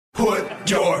Put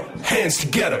your hands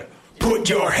together. Put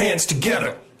your hands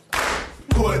together.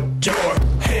 Put your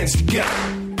hands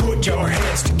together. Put your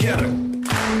hands together.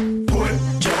 Put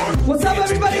your What's up,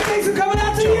 everybody? Thanks for coming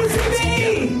out to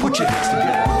UCB. Put your hands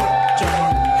together. Put your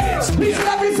hands together. Please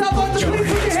clap yourself up. Please put your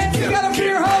hands together for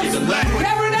your host,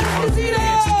 Cameron Esposito.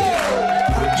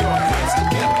 Put your hands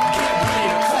together.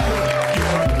 Put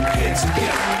your hands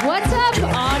together. What's up,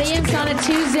 audience, on a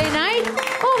Tuesday night?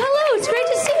 Oh, hello. It's great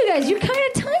to see you guys. You're kind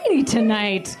of tiny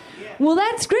tonight. Well,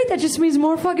 that's great. That just means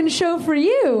more fucking show for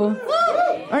you.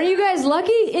 Aren't you guys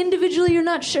lucky? Individually, you're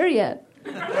not sure yet.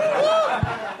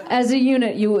 As a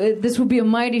unit, this will be a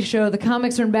mighty show. The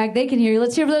comics are in back. They can hear you.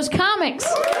 Let's hear for those comics.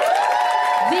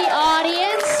 The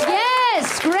audience.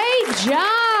 Yes, great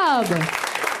job.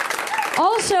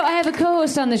 Also, I have a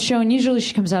co-host on this show, and usually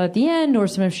she comes out at the end, or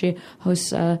sometimes she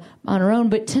hosts on her own.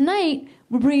 But tonight,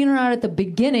 we're bringing her out at the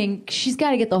beginning. She's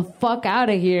got to get the fuck out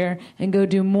of here and go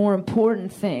do more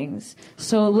important things.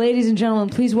 So, ladies and gentlemen,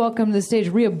 please welcome to the stage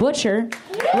Rhea Butcher,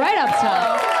 right up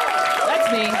top.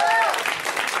 That's me.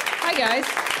 Hi, guys.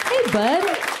 Hey, bud.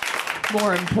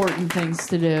 More important things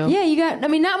to do. Yeah, you got, I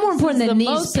mean, not more important than the these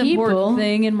most people. important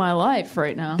thing in my life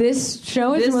right now. This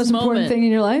show is This the most important moment. thing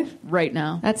in your life? Right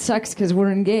now. That sucks because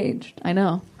we're engaged. I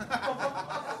know.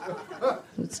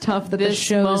 It's tough that the This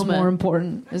show is moment more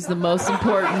important. is the most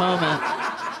important moment.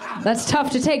 That's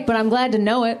tough to take, but I'm glad to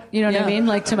know it. You know what I Yeah. mean?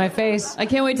 Like, to my face. I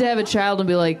can't wait to have a child and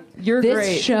be like, you're This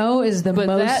great. show is the But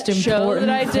most that show important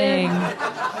that I did- thing.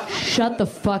 Shut the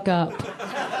fuck up.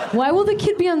 Why will the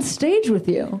kid be on stage with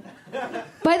you?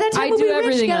 By that time, I we'll do be rich,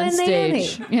 everything got on a nanny.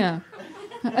 stage. Yeah.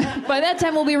 By that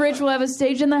time, we'll be rich. We'll have a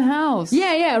stage in the house.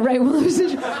 Yeah, right. Well,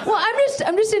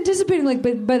 I'm just anticipating, like,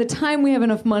 by the time we have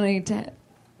enough money to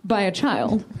buy a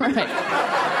child, Right.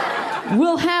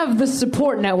 we'll have the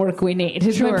support network we need.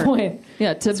 Is my Sure. point.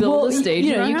 Yeah, to build a stage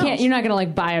You know, in our you can't. house. You're not gonna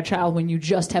like buy a child when you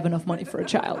just have enough money for a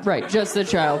child. Right, just the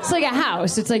child. It's like a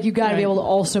house. It's like you got to be Right. able to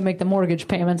also make the mortgage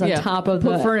payments on Yeah. top of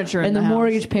Put the furniture in and the the house.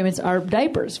 mortgage payments are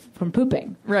diapers from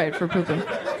pooping. Right, for pooping.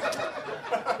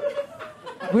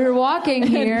 We were walking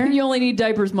here. You only need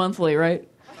diapers monthly, right?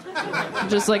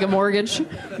 Just like a mortgage.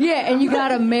 Yeah, and you got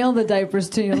to mail the diapers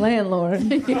to your landlord.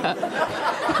 You got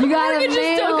to Mortgages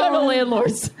don't go to mail.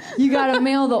 landlords. You got to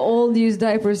mail the old used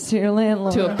diapers to your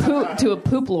landlord. To a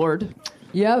poop lord.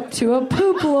 Yep, to a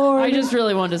poop lord. I just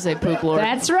really wanted to say poop lord.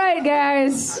 That's right,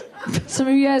 guys. Some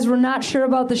of you guys were not sure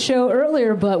about the show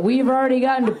earlier, but we've already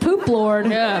gotten to poop lord.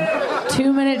 Yeah.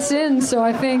 2 minutes in, so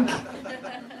I think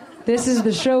this is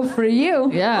the show for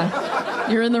you. Yeah.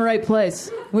 You're in the right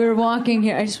place. We were walking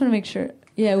here. I just want to make sure.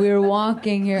 Yeah, we were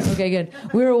walking here. Okay, good.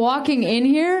 We were walking in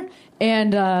here,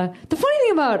 and the funny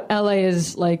thing about LA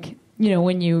is, like, you know,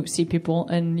 when you see people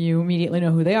and you immediately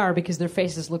know who they are because their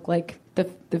faces look like they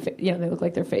look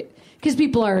like their face. Because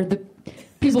people are the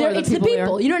people. are the It's people the they are.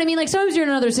 people. You know what I mean? Like, sometimes you're in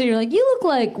another city, you're like, you look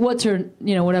like what's her,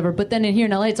 you know, whatever. But then in here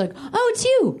in LA, it's like, oh, it's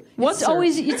you. What's it's her?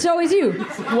 always you.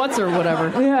 What's or whatever.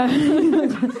 Yeah.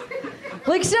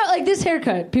 Like, it's not like this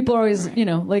haircut. People are always, you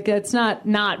know, like, it's not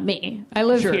me. I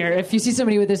live Sure. here. If you see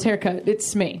somebody with this haircut,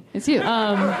 it's me. It's you.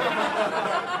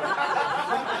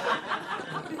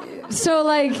 So,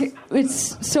 like,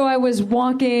 so I was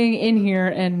walking in here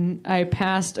and I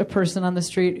passed a person on the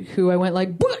street who I went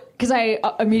like, because I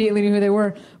immediately knew who they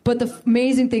were. But the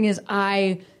amazing thing is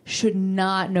I should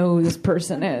not know who this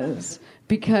person is.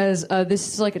 Because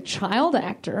this is like a child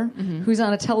actor who's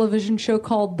on a television show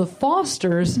called The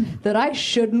Fosters that I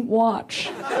shouldn't watch.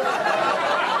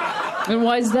 And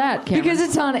why is that, Cameron? Because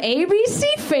it's on ABC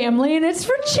Family and it's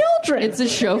for children. It's a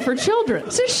show for children.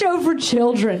 It's a show for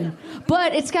children.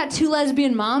 But it's got 2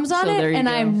 lesbian moms on So it, there you and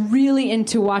go. I'm really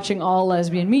into watching all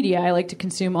lesbian media. I like to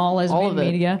consume all lesbian All of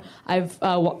it. media. I've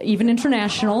even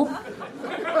international.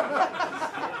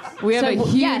 We have a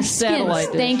huge yeah, satellite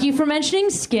Skins. dish. Thank you for mentioning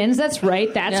Skins. That's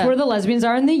right. That's Yeah. where the lesbians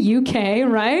are in the UK,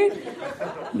 right?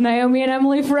 Naomi and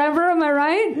Emily Forever, am I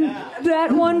right?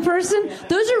 That one person?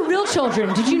 Those are real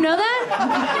children. Did you know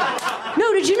that?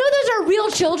 No, did you know those are real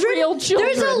children? Real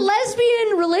children. There's a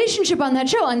lesbian relationship on that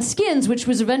show, on Skins, which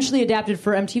was eventually adapted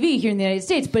for MTV here in the United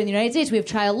States. But in the United States, we have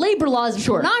child labor laws and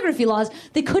pornography laws.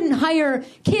 They couldn't hire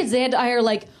kids. They had to hire,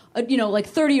 like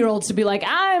 30-year-olds to be like,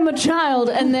 I'm a child,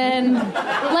 and then,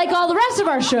 like all the rest of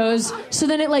our shows, so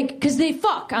then it, like, because they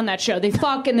fuck on that show. They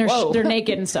fuck and they're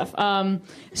naked and stuff. And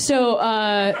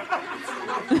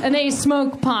they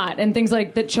smoke pot and things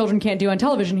like that children can't do on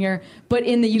television here. But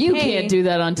in the UK... You can't do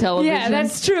that on television. Yeah,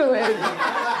 that's true.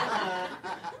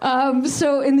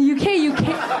 So in the UK you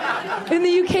can. In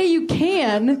the UK you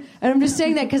can, and I'm just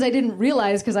saying that because I didn't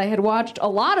realize, because I had watched a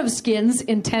lot of Skins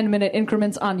in 10-minute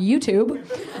increments on YouTube,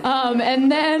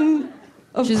 and then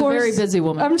Of She's course, a very busy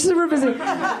woman. I'm super busy.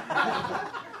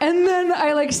 And then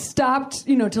I like stopped,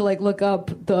 to like look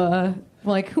up the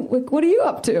like what are you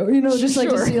up to? Just like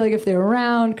to Sure. see like if they're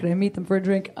around. Could I meet them for a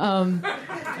drink? And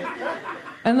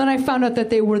then I found out that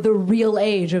they were the real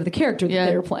age of the character that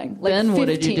they were playing. Like then 15. what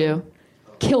did you do?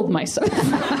 Killed myself.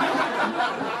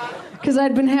 Because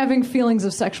I'd been having feelings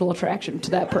of sexual attraction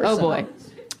to that person. Oh boy.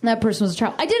 That person was a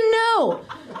child. I didn't know.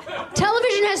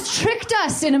 Television has tricked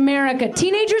us in America.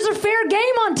 Teenagers are fair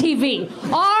game on TV.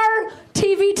 Our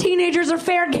TV teenagers are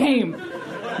fair game.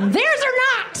 Theirs are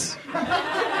not.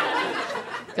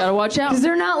 Gotta watch out. Because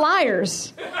they're not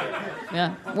liars.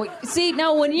 Yeah. Well, see,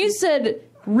 now when you said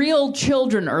real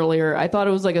children earlier, I thought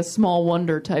it was like a Small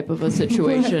Wonder type of a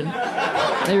situation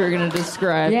they were going to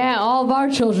describe. Yeah, all of our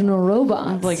children are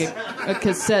robots. Like a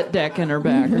cassette deck in her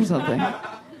back or something.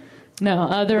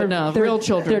 No, they're real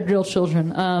children. They're real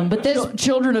children. But this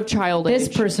children of child age. This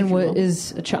person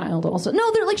is a child also.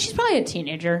 No, they're like she's probably a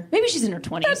teenager. Maybe she's in her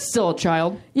 20s. That's still a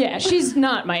child. Yeah, she's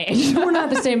not my age. We're not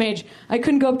the same age. I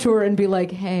couldn't go up to her and be like,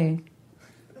 "Hey,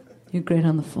 you're great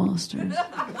on the Fosters.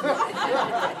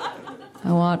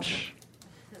 I watch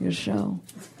your show.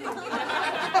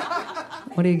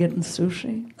 What are you getting,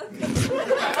 sushi?"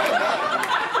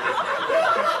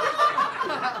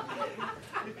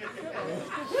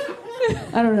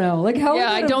 I don't know. Like how?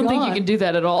 Yeah, I don't think you can do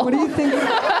that at all. What do you think?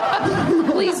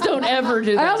 Please don't ever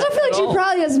do that. I also feel like she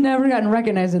probably has never gotten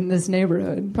recognized in this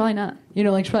neighborhood. Probably not.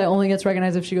 Like she probably only gets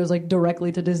recognized if she goes like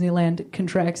directly to Disneyland,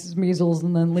 contracts measles,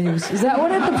 and then leaves. Is that what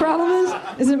the problem is?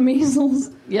 Is it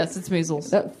measles? Yes, it's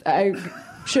measles. I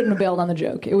shouldn't have bailed on the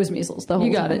joke. It was measles the whole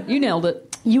You got time. it. You nailed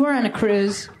it. You were on a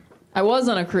cruise. I was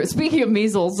on a cruise. Speaking of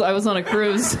measles, I was on a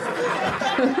cruise.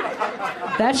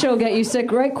 That show will get you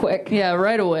sick right quick. Yeah,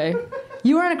 right away.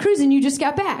 You were on a cruise and you just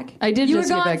got back. I did you just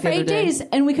get back gone the for other 8 day. days,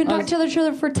 and we couldn't talk to each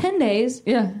other for 10 days.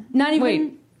 Yeah. Not even...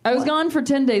 Wait, I was gone for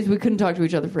 10 days. We couldn't talk to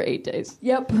each other for 8 days.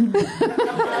 Yep.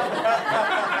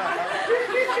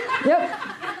 Yep.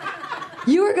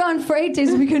 You were gone for 8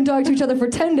 days and we couldn't talk to each other for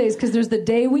 10 days because there's the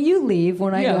day when you leave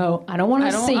when I go, I don't want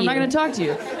to see you. I'm not going to talk to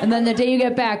you. And then the day you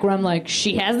get back where I'm like,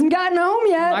 she hasn't gotten home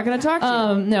yet. I'm not going to talk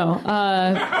to you. No.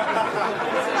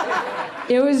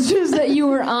 It was just that you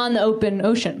were on the open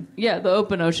ocean. Yeah, the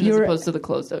open ocean as opposed to the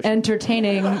closed ocean.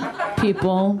 Entertaining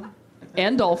people.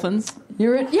 And dolphins.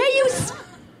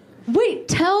 Wait,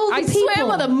 tell the people. I swam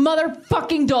with a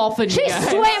motherfucking dolphin. She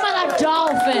swam with a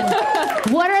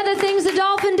dolphin. What are the things the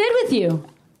dolphin did with you?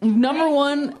 Number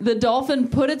one, the dolphin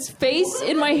put its face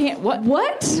in my hand.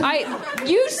 What?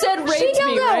 You said raped She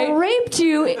yelled me, out, right? raped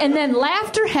you, and then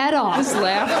laughed her head off. Just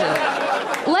laughed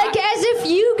at it. Like as if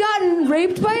you gotten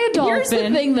raped by a dolphin. Here's the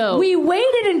thing, though. We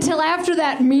waited until after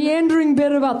that meandering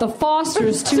bit about the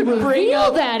Fosters to bring reveal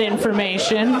up that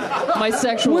information. My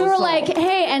sexual We were assault. like,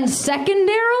 hey, and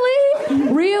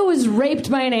secondarily, Rhea was raped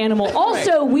by an animal.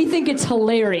 Also, we think it's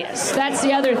hilarious. That's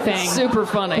the other thing. Super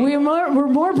funny. We're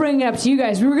more bringing it up to you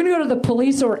guys. We were going to go to the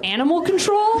police or animal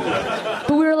control, but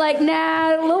we were like,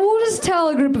 nah, we'll just tell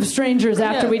a group of strangers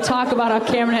after we talk about how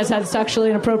Cameron has had sexually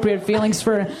inappropriate feelings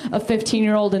for a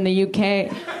 15-year-old in the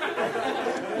UK.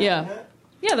 Yeah.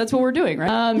 Yeah, that's what we're doing,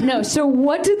 right? No, so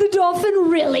what did the dolphin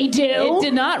really do? It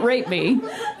did not rape me.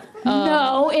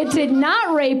 No, it did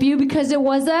not rape you because it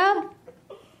was a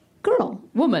girl.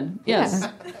 Woman, yes.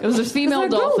 Yeah. It was a female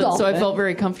It was a girl dolphin, so I dolphin. felt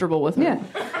very comfortable with her.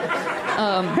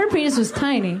 Yeah. Her penis was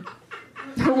tiny.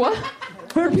 Her what?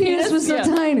 Her penis was so Yeah.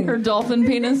 tiny. Her dolphin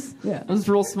penis Yeah. was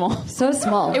real small. So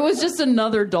small. It was just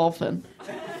another dolphin.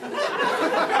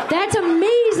 That's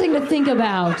amazing to think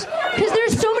about. Because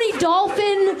there's so many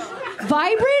dolphin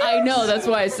vibrators. I know, that's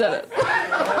why I said it.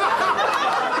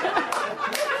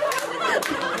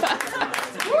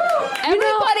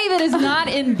 Everybody that is not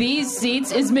in these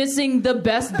seats is missing the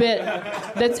best bit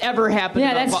that's ever happened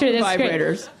Yeah, about that's true. That's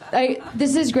vibrators. great.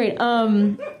 This is great.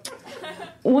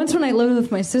 Once when I lived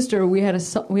with my sister, we had a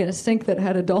sink that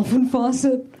had a dolphin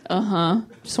faucet. Uh-huh.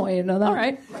 Just want you to know that. All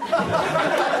right.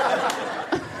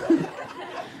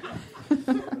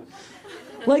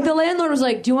 Like the landlord was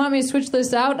like, "Do you want me to switch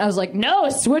this out?" And I was like, "No,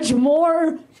 switch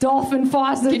more dolphin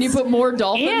faucets." Can you put more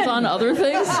dolphins In. on other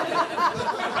things?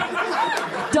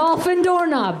 Dolphin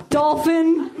doorknob,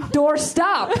 dolphin door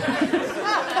stop,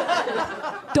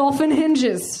 dolphin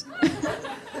hinges,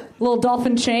 little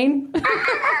dolphin chain.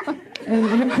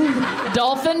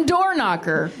 Dolphin door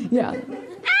knocker. Yeah.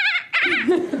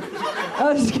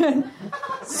 I was good.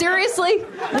 Seriously?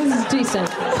 This is decent.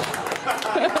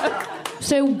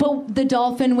 So, but the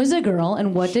dolphin was a girl,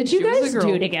 and what did you She was guys a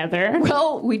girl. do together?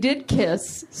 Well, we did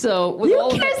kiss. So with You all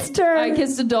of it- kissed her? I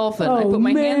kissed a dolphin. I Oh, put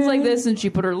my hands man. like this, and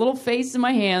she put her little face in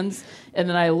my hands, and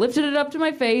then I lifted it up to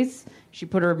my face, She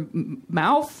put her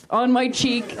mouth on my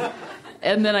cheek,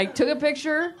 and then I took a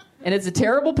picture, and it's a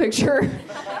terrible picture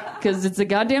because it's a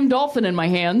goddamn dolphin in my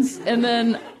hands. And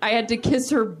then I had to kiss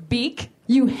her beak.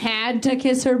 You had to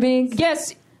kiss her beak?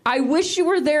 Yes. I wish you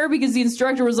were there because the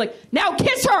instructor was like, now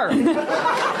kiss her! You have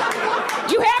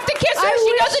to kiss her!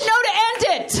 She doesn't know to end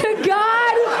it! To God!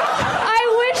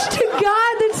 I wish to God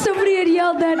that somebody had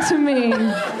yelled that to me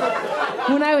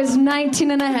when I was 19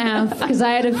 and a half, because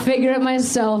I had to figure it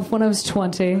myself when I was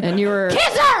 20. And you were...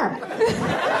 Kiss her!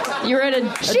 You were at a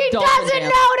She doesn't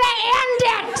know to end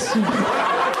it!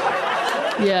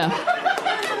 Yeah.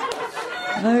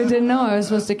 I didn't know I was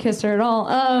supposed to kiss her at all.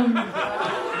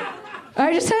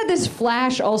 I just had this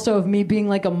flash also of me being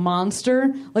like a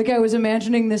monster. Like I was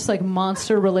imagining this like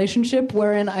monster relationship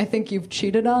wherein I think you've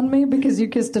cheated on me because you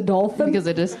kissed a dolphin. Because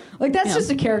I just... Like that's just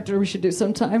a character we should do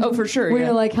sometime. Oh, for sure, Where yeah.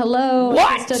 you're like, hello,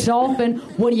 What? I kissed a dolphin.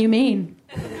 What do you mean?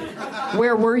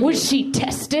 Where were you? Was she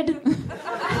tested?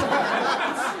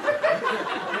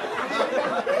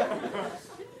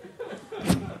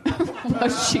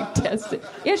 Was she tested?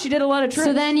 Yeah, she did a lot of tricks.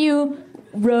 So then you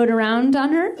rode around on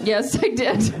her? Yes, I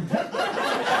did.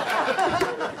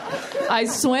 I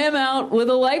swam out with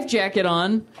a life jacket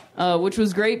on, which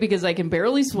was great because I can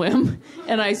barely swim.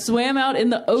 And I swam out in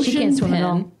the ocean can't swim at pen.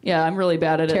 all. Yeah, I'm really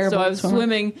bad at it. Terrible So I was swimmer.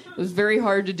 swimming. It was very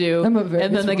hard to do. I'm a very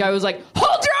and then the good guy was like,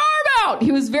 hold your arm out!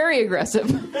 He was very aggressive.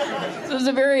 So it was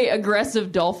a very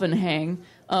aggressive dolphin hang.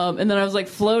 And then I was like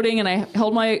floating and I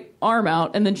held my arm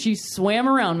out and then she swam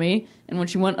around me. And when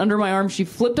she went under my arm, she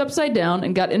flipped upside down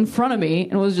and got in front of me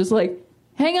and was just like,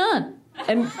 hang on.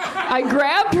 And I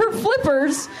grabbed her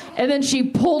flippers and then she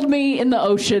pulled me in the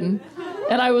ocean.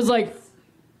 And I was like,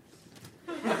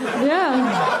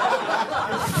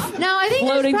 Yeah. Now, I think Floating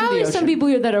there's through the probably ocean. some people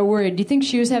here that are worried. Do you think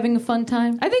she was having a fun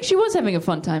time? I think she was having a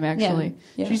fun time, actually.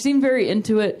 Yeah. She seemed very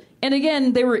into it. And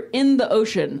again, they were in the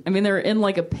ocean. I mean, they were in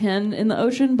like a pen in the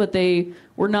ocean, but they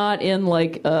were not in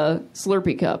like a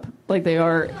Slurpee cup like they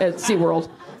are at SeaWorld.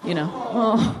 You know.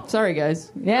 Oh, sorry,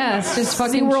 guys. Yeah, it's just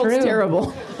fucking SeaWorld's true.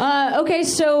 terrible. Okay,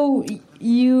 so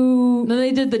you... Then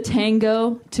they did the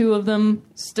tango. Two of them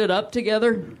stood up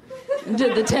together and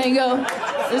did the tango.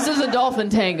 This is a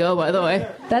dolphin tango, by the way.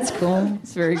 That's cool.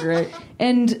 It's very great.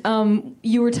 And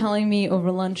you were telling me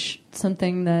over lunch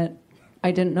something that I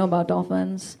didn't know about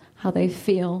dolphins, how they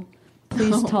feel.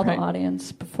 Please tell right. the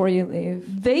audience before you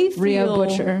leave. They feel... Rio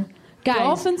Butcher. Guys,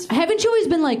 Dolphins- haven't you always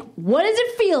been like, what does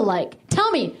it feel like? Tell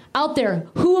me, out there,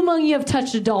 who among you have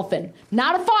touched a dolphin?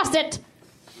 Not a faucet.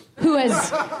 Who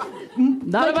has...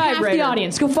 Not a half vibrator. the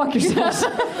audience. Go fuck yourselves.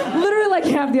 Literally like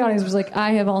half the audience was like,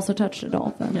 I have also touched a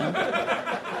dolphin.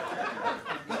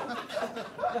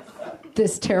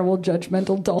 This terrible,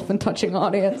 judgmental, dolphin-touching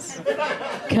audience.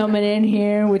 Coming in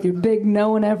here with your big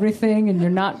knowing everything and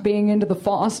you're not being into the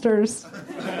Fosters.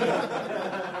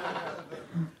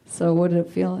 So what did it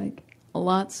feel like? A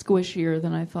lot squishier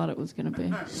than I thought it was going to be.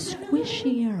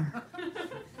 Squishier.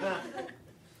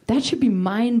 That should be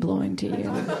mind-blowing to you.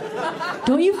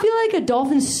 Don't you feel like a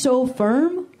dolphin's so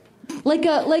firm? Like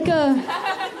a...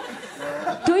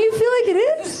 Don't you feel like it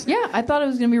is? Yeah, I thought it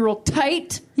was going to be real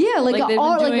tight. Yeah, like they've been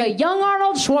like doing a young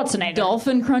Arnold Schwarzenegger.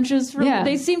 dolphin crunches. Yeah.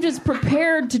 They seem just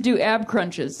prepared to do ab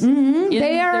crunches. Mm-hmm.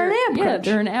 They are an ab crunch. Yeah,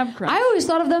 they're an ab crunch. I always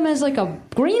thought of them as like a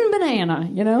green banana,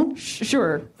 you know?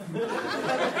 Sure.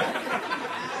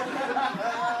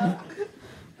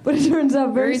 But it turns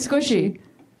out Very squishy.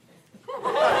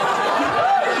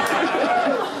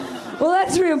 Well,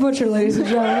 that's Rio Butcher, ladies and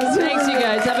gentlemen. Thanks, you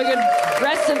guys. Have a good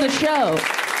rest of the show.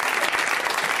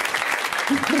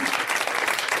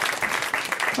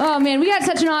 Oh man, we got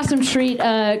such an awesome treat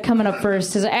coming up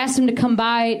first. As I asked him to come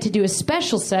by to do a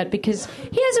special set because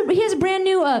he has a brand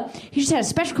new. He just had a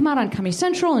special come out on Comedy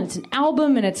Central, and it's an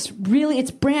album, and it's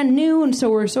brand new, and so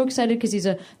we're so excited because he's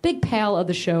a big pal of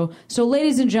the show. So,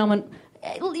 ladies and gentlemen,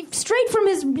 straight from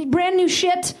his brand new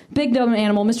shit, Big Dumb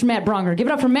Animal, Mr. Matt Bronger. Give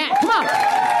it up for Matt. Come on.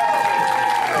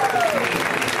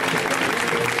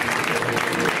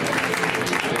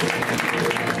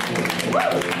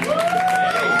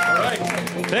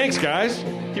 Thanks, guys.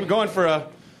 Keep it going for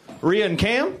Rhea and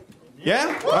Cam?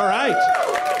 Yeah? All right.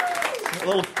 A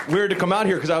little weird to come out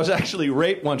here because I was actually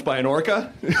raped once by an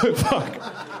orca. Fuck.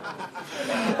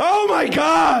 Oh, my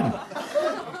God!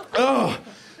 Oh,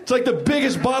 it's like the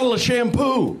biggest bottle of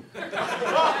shampoo.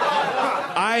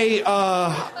 I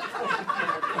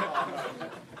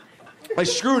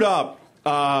screwed up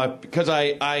because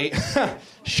I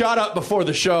shot up before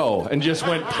the show and just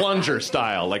went plunger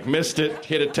style. Like, missed it,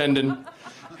 hit a tendon.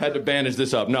 had to bandage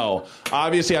this up. No.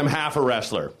 Obviously, I'm half a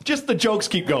wrestler. Just the jokes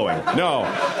keep going. No.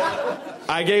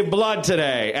 I gave blood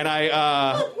today, and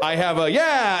I have a,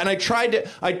 and I tried to,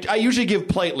 I usually give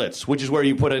platelets, which is where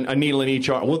you put a needle in each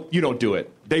arm. Well, you don't do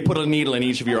it. They put a needle in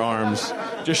each of your arms.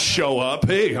 Just show up.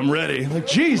 Hey, I'm ready. Like,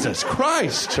 Jesus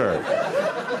Christ, sir.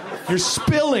 You're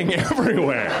spilling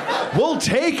everywhere. We'll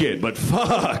take it, but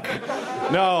fuck.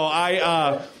 No,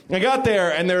 I got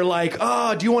there, and they're like,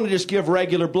 do you want to just give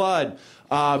regular blood?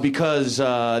 Because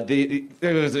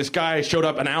this guy showed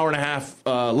up an hour and a half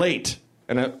late,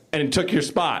 and took your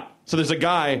spot. So there's a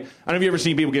guy, I don't know if you've ever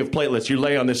seen people give platelets. You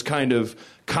lay on this kind of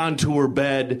contour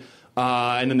bed,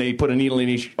 and then they put a needle in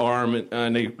each arm,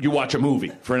 and you watch a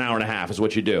movie for an hour and a half is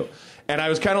what you do. And I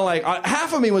was kind of like,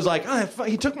 half of me was like,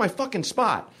 he took my fucking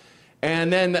spot.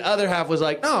 And then the other half was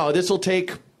like, no, this will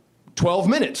take 12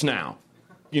 minutes now.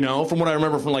 You know, from what I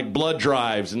remember from like blood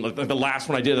drives, and the last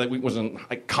one I did was in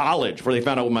like college, where they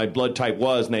found out what my blood type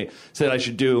was, and they said I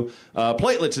should do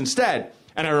platelets instead.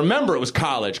 And I remember it was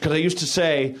college, because I used to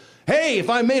say, hey, if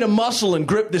I made a muscle and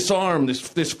gripped this arm, this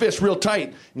fist real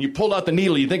tight, and you pulled out the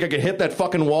needle, you think I could hit that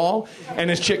fucking wall? And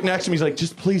this chick next to me is like,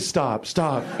 just please stop.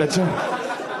 That's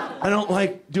I don't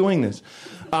like doing this.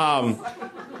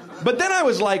 But then I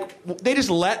was like, they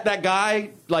just let that guy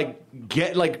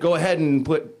go ahead and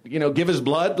give his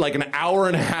blood like an hour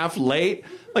and a half late.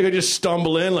 Like I just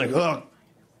stumble in like, oh,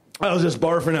 I was just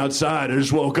barfing outside. I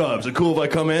just woke up. Is it cool if I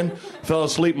come in? Fell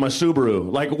asleep in my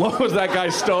Subaru. Like, what was that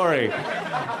guy's story?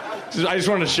 I just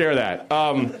wanted to share that.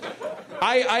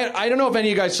 I don't know if any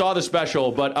of you guys saw the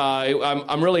special, but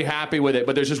I'm really happy with it.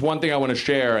 But there's just one thing I want to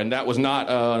share, and that was not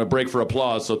a break for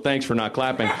applause, so thanks for not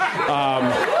clapping.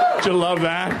 Did you love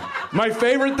that? My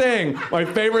favorite thing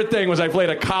was I played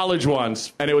a college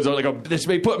once, and it was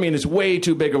they put me in this way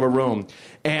too big of a room,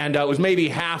 and it was maybe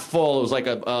half full. It was like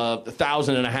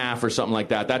 1,500 or something like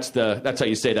that. That's how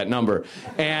you say that number.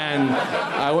 And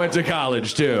I went to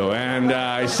college too, and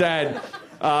I said.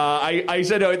 I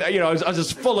said, I was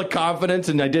just full of confidence,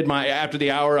 and I did after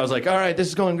the hour, I was like, all right, this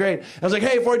is going great. I was like,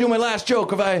 hey, before I do my last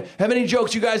joke, if I have any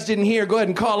jokes you guys didn't hear, go ahead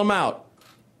and call them out.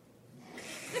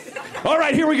 All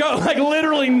right, here we go. Like,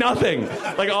 literally nothing.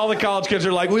 Like, all the college kids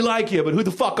are like, we like you, but who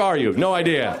the fuck are you? No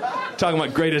idea. Talking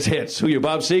about greatest hits. Who, you,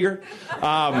 Bob Seger?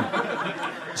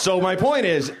 So my point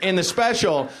is, in the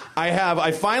special,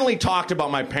 I finally talked about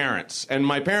my parents. And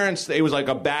my parents, it was like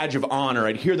a badge of honor.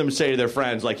 I'd hear them say to their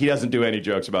friends, like, he doesn't do any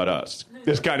jokes about us.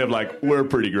 It's kind of like, we're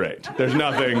pretty great. There's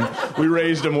nothing. We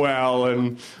raised him well,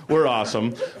 and we're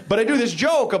awesome. But I do this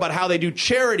joke about how they do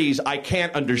charities I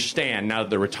can't understand now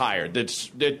that they're retired. That's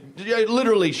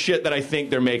literally shit that I think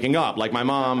they're making up. Like, my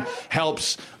mom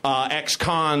helps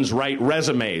ex-cons write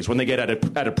resumes when they get out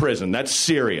of prison. That's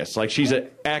serious. Like, she's an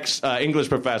ex-English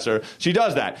professor. She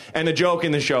does that. And the joke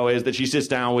in the show is that she sits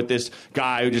down with this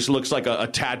guy who just looks like a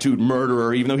tattooed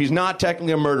murderer, even though he's not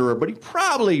technically a murderer, but he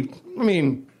probably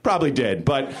did.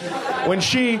 But when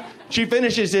she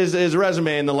finishes his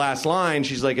resume in the last line,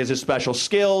 she's like, is his special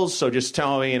skills? So just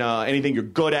tell me anything you're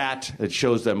good at that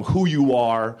shows them who you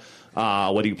are.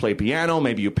 Whether you play piano,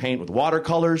 maybe you paint with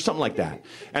watercolors, something like that.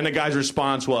 And the guy's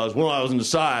response was, well, I was on the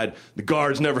side, the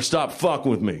guards never stopped fucking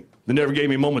with me. They never gave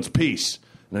me a moment's peace.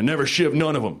 And I never shivved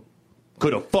none of them.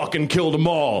 Could have fucking killed them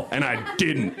all, and I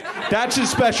didn't. That's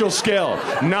his special skill,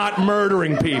 not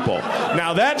murdering people.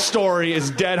 Now, that story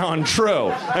is dead on true.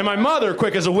 And my mother,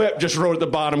 quick as a whip, just wrote at the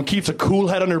bottom, keeps a cool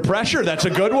head under pressure. That's a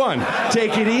good one.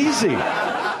 Take it easy.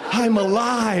 I'm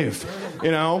alive,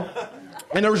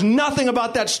 And there was nothing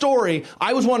about that story.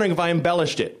 I was wondering if I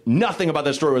embellished it. Nothing about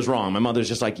that story was wrong. My mother's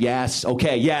just like, yes,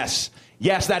 okay, yes,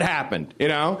 that happened,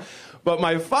 But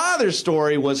my father's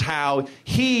story was how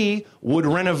he would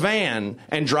rent a van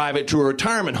and drive it to a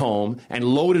retirement home and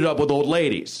load it up with old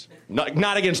ladies.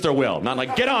 Not against their will. Not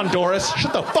like, get on, Doris.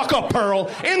 Shut the fuck up, Pearl.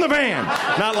 In the van.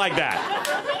 Not like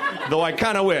that. Though I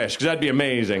kind of wish, because that'd be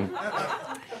amazing.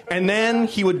 And then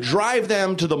he would drive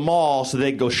them to the mall so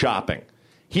they'd go shopping.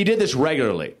 He did this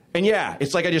regularly. And yeah,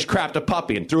 it's like I just crapped a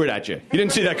puppy and threw it at you. You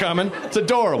didn't see that coming? It's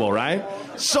adorable, right?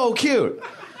 So cute.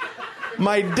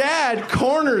 My dad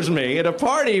corners me at a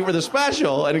party for the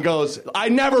special and goes, I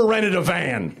never rented a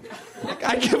van.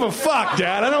 I give a fuck,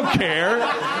 Dad. I don't care.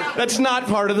 That's not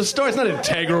part of the story. It's not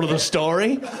integral to the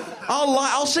story.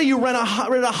 I'll say you rent a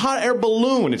hot air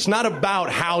balloon. It's not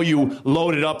about how you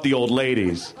loaded up the old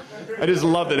ladies. I just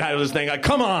love that I was thinking,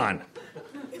 come on.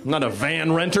 I'm not a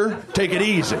van renter. Take it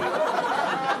easy.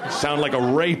 Sound like a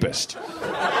rapist.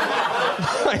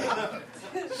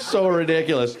 So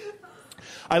ridiculous.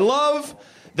 I love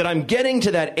that I'm getting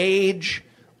to that age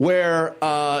where,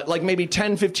 like maybe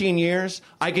 10, 15 years,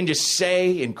 I can just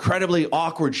say incredibly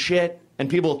awkward shit and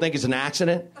people think it's an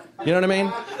accident. You know what I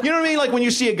mean? You know what I mean? Like when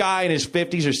you see a guy in his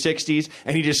 50s or 60s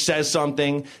and he just says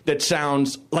something that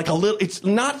sounds like a little, it's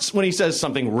not when he says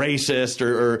something racist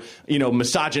or you know,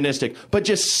 misogynistic, but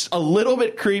just a little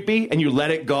bit creepy and you let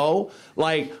it go.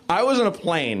 Like I was on a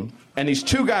plane and these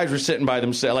two guys were sitting by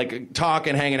themselves, like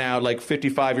talking, hanging out, like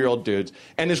 55-year-old dudes.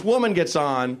 And this woman gets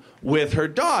on with her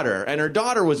daughter, and her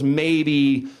daughter was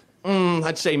maybe...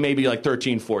 I'd say maybe like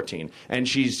 13, 14. And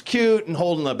she's cute and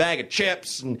holding a bag of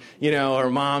chips. And, you know,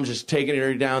 her mom's just taking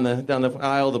her down the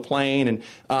aisle of the plane. And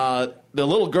the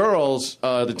little girls,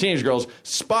 the teenage girls'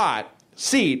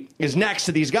 seat is next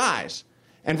to these guys.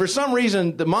 And for some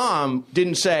reason, the mom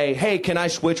didn't say, hey, can I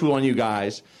switch with one of you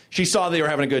guys? She saw they were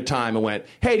having a good time and went,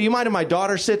 hey, do you mind if my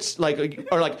daughter sits?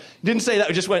 Didn't say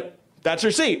that. Just went, that's her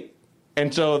seat.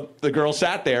 And so the girl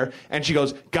sat there and she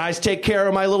goes, guys, take care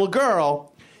of my little girl.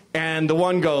 And the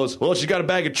one goes, well, she's got a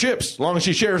bag of chips. As long as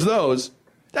she shares those,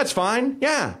 that's fine,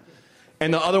 yeah.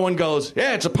 And the other one goes,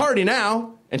 yeah, it's a party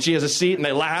now. And she has a seat, and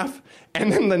they laugh.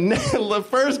 And then the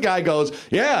first guy goes,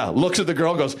 yeah, looks at the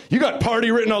girl, goes, you got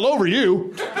party written all over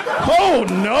you. Oh,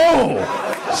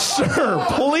 no. Sir,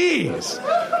 please.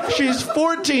 She's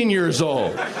 14 years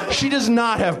old. She does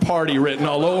not have party written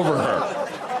all over her.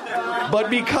 But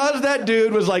because that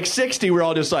dude was like 60, we're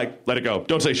all just like, let it go.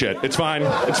 Don't say shit. It's fine.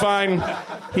 It's fine.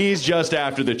 He's just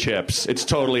after the chips. It's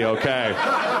totally okay.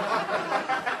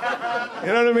 You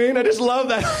know what I mean? I just love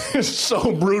that. It's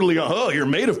so brutally, oh, you're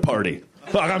made of party.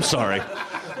 Fuck, I'm sorry.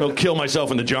 I'll kill myself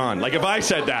in the John. Like if I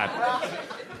said that,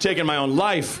 taking my own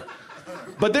life.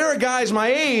 But there are guys my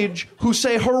age who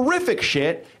say horrific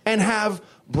shit and have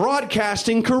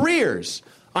broadcasting careers.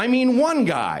 I mean one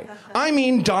guy. I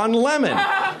mean Don Lemon.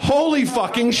 Holy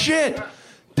fucking shit.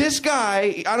 This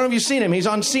guy, I don't know if you've seen him, he's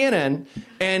on CNN,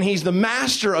 and he's the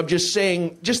master of just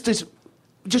saying just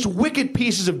wicked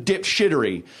pieces of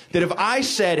dipshittery that if I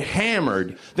said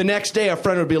hammered, the next day a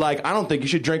friend would be like, I don't think you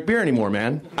should drink beer anymore,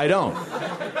 man. I don't.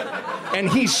 And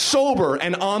he's sober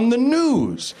and on the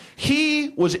news. He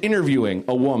was interviewing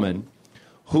a woman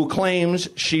who claims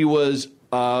she was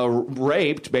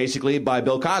raped, basically, by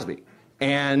Bill Cosby.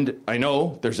 And I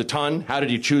know there's a ton. How did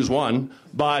you choose one?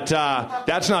 But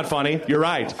that's not funny. You're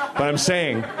right. But I'm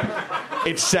saying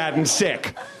it's sad and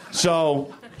sick.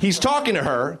 So he's talking to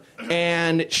her,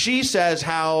 and she says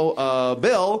how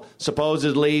Bill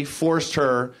supposedly forced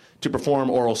her to perform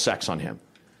oral sex on him.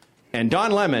 And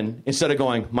Don Lemon, instead of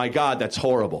going, my God, that's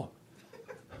horrible.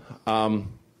 How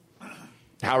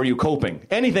are you coping?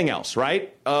 Anything else,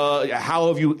 right? How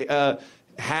have you...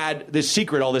 had this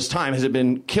secret all this time? Has it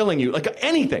been killing you? Like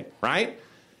anything, right?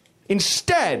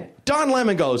 Instead, Don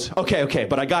Lemon goes, okay,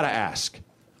 but I gotta ask,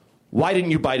 why didn't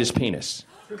you bite his penis?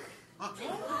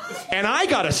 And I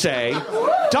gotta say,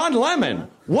 Don Lemon,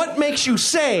 what makes you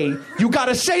say you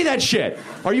gotta say that shit?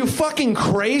 Are you fucking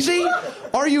crazy?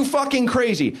 Are you fucking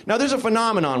crazy? Now, there's a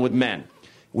phenomenon with men.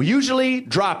 We usually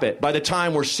drop it by the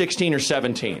time we're 16 or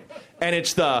 17. And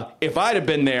it's the, if I'd have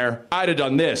been there, I'd have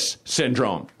done this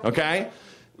syndrome, okay?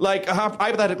 Like,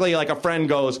 hypothetically, like a friend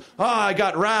goes, I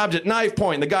got robbed at knife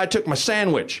point. The guy took my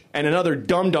sandwich. And another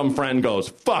dumb friend goes,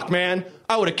 fuck, man,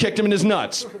 I would have kicked him in his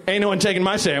nuts. Ain't no one taking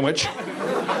my sandwich.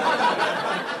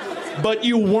 But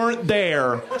you weren't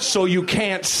there, so you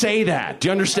can't say that. Do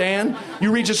you understand?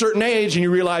 You reach a certain age and you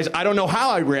realize, I don't know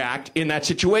how I react in that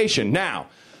situation. Now,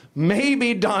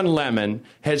 maybe Don Lemon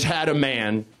has had a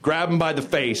man grab him by the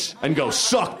face and go,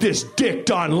 suck this dick,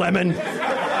 Don Lemon.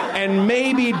 And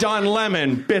maybe Don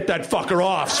Lemon bit that fucker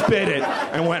off, spit it,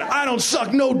 and went, I don't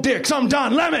suck no dicks, I'm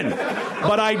Don Lemon.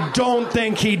 But I don't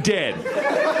think he did.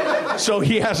 So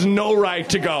he has no right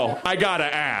to go, I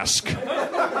gotta ask.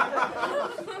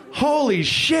 Holy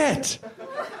shit.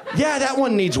 Yeah, that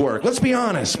one needs work, let's be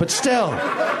honest, but still.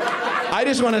 I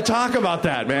just want to talk about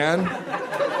that, man.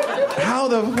 How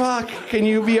the fuck can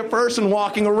you be a person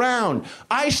walking around?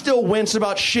 I still wince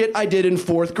about shit I did in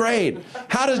 4th grade.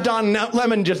 How does Don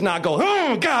Lemon just not go,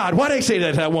 oh, God, why'd I say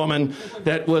that to that woman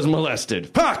that was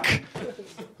molested? Fuck! I'm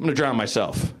going to drown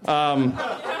myself.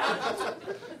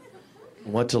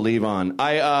 What to leave on?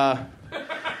 I'll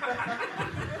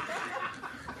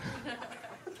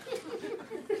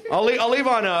leave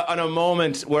on a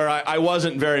moment where I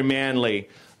wasn't very manly,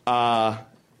 but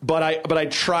I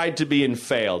tried to be and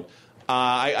failed.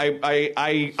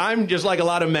 I'm just like a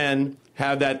lot of men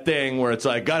have that thing where it's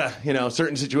like,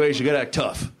 certain situation, you gotta act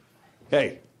tough.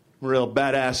 Hey, I'm a real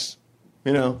badass,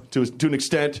 to an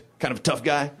extent, kind of a tough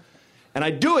guy. And I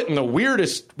do it in the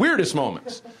weirdest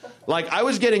moments. Like, I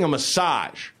was getting a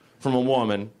massage from a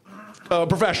woman, a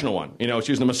professional one. She was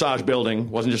in a massage building,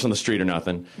 wasn't just on the street or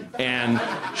nothing. And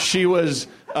she was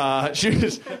She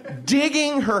was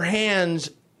digging her hands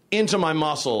into my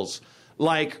muscles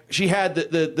like she had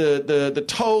the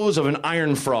toes of an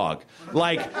iron frog.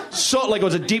 Like it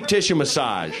was a deep tissue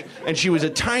massage. And she was a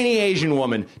tiny Asian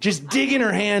woman just digging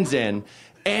her hands in.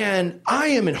 And I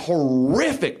am in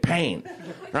horrific pain,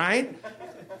 right?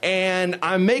 And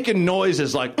I'm making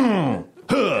noises like, noises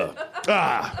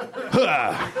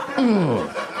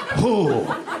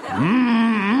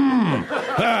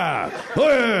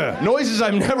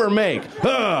I never make.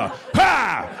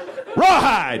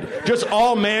 Rawhide! Just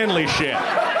all manly shit.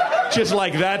 Just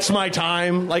like, that's my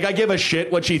time. Like, I give a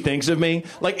shit what she thinks of me.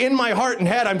 Like, in my heart and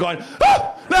head, I'm going,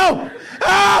 oh, no!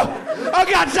 Oh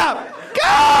God, stop!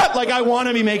 God! Like, I want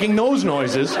to be making those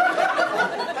noises.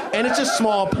 And it's a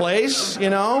small place, you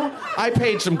know? I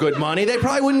paid some good money. They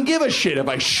probably wouldn't give a shit if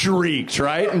I shrieked,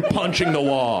 right? And punching the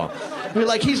wall. You're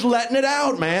like, he's letting it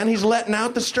out, man. He's letting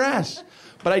out the stress.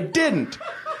 But I didn't.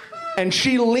 And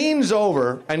she leans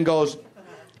over and goes,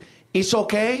 "It's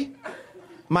okay,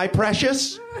 my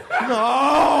precious?"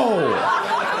 No!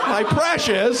 My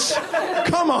precious?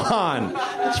 Come on.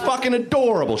 It's fucking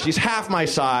adorable. She's half my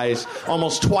size,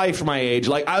 almost twice my age.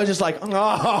 Like, I was just like,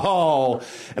 oh.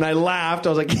 And I laughed. I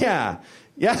was like, yeah,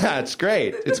 it's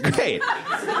great. It's great.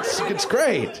 It's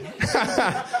great.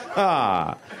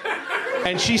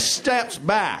 And she steps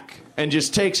back and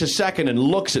just takes a second and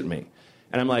looks at me.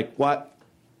 And I'm like, what?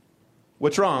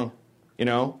 What's wrong? You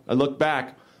know, I look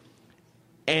back.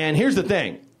 And here's the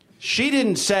thing. She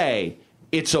didn't say,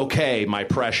 "It's okay, my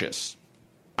precious."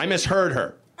 I misheard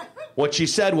her. What she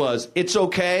said was, "It's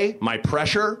okay, my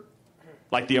pressure,"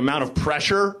 like the amount of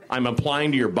pressure I'm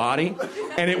applying to your body.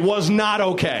 And it was not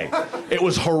okay. It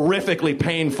was horrifically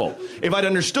painful. If I'd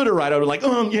understood her right, I would be like,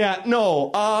 yeah,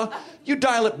 no, you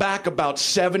dial it back about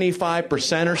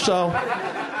 75% or so.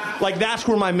 Like, that's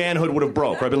where my manhood would have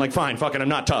broke. I'd been like, fine, fucking, I'm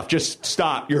not tough. Just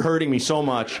stop. You're hurting me so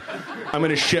much. I'm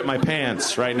going to shit my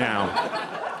pants right now.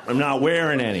 I'm not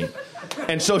wearing any.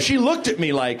 And so she looked at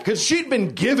me like, because she'd been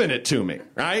giving it to me,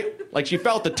 right? Like, she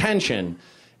felt the tension.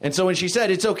 And so when she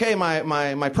said, "It's okay,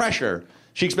 my pressure,"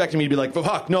 she expected me to be like,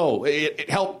 fuck, no,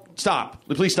 help, stop.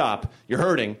 Please stop. You're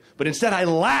hurting. But instead, I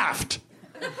laughed.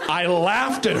 I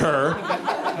laughed at her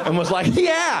and was like,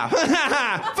 yeah,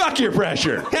 fuck your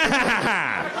pressure.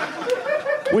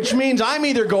 Which means I'm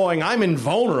either going, I'm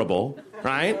invulnerable,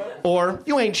 right? Or,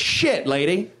 you ain't shit,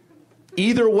 lady.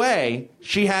 Either way,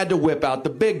 she had to whip out the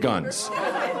big guns.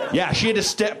 Yeah, she had to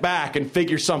step back and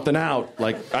figure something out.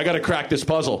 Like, I got to crack this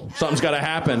puzzle. Something's got to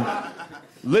happen.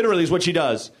 Literally is what she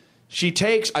does. She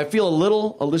takes, I feel a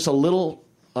little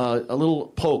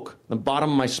poke in the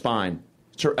bottom of my spine.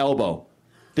 It's her elbow.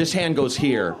 This hand goes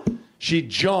here. She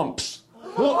jumps.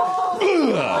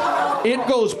 It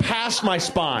goes past my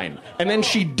spine. And then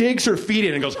she digs her feet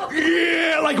in and goes,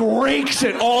 yeah, like rakes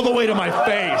it all the way to my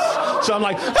face. So I'm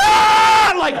like,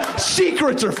 ah! Like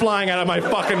secrets are flying out of my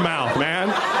fucking mouth, man.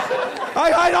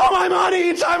 I hide all my money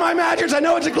inside my mattress. I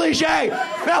know it's a cliche.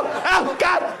 No, oh,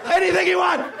 God, anything you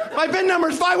want. My VIN number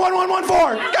is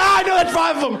 51114. God, I know that's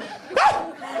 5 of them. Ah!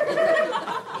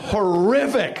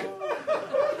 Horrific.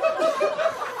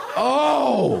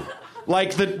 Oh.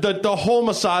 Like the whole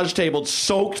massage table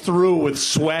soaked through with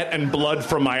sweat and blood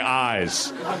from my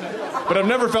eyes. But I've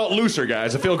never felt looser,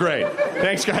 guys. I feel great.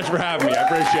 Thanks, guys, for having me. I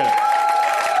appreciate it.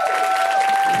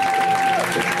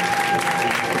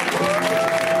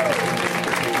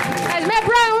 Guys, Matt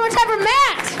Brown, one more time for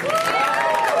Matt.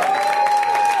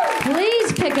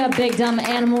 Please pick up Big Dumb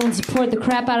Animal and support the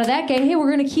crap out of that guy. Hey,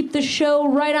 we're going to keep the show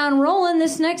right on rolling.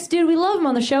 This next dude, we love him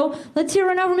on the show. Let's hear it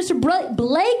right now for Mr.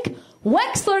 Blake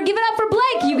Wexler. Give it up for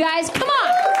Blake, you guys. Come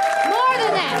on. More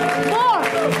than that. More.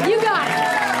 You got it.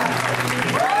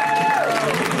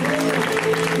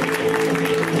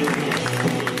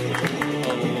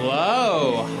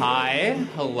 Hello. Hi.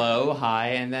 Hello. Hi.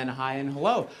 And then hi and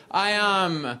hello.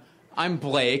 I'm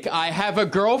Blake. I have a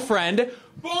girlfriend.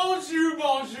 Bonjour,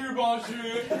 bonjour, bonjour.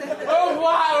 Au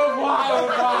revoir, au revoir, au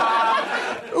revoir.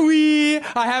 Oui.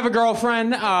 I have a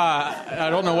girlfriend. I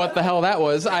don't know what the hell that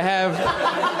was. I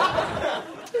have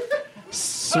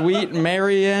Sweet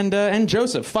Mary and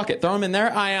Joseph. Fuck it, throw them in there.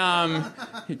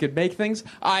 He could make things.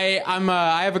 I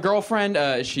have a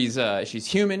girlfriend. She's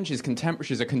human. She's a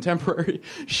contemporary.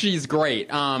 She's great.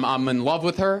 I'm in love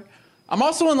with her. I'm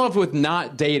also in love with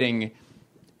not dating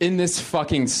in this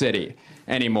fucking city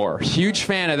anymore. Huge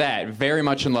fan of that. Very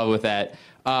much in love with that.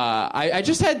 I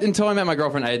just had, until I met my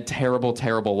girlfriend, I had terrible,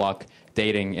 terrible luck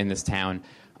dating in this town.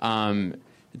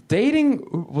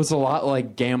 Dating was a lot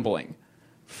like gambling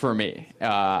for me.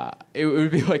 It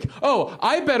would be like, oh,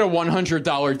 I bet a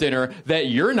 $100 dinner that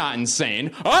you're not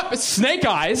insane. Oh, snake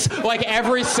eyes. Like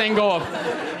every time.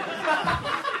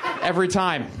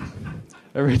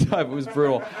 Every time. It was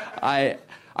brutal. I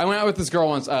went out with this girl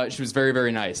once. She was very,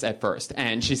 very nice at first.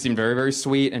 And she seemed very, very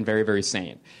sweet and very, very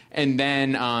sane. And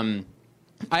then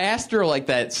I asked her like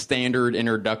that standard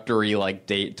introductory like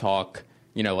date talk,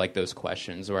 you know, like those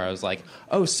questions where I was like,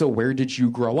 oh, so where did you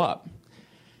grow up?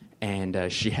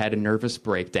 And she had a nervous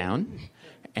breakdown,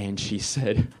 and she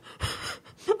said,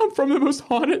 I'm from the most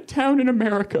haunted town in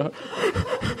America.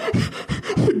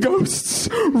 The ghosts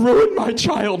ruined my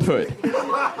childhood.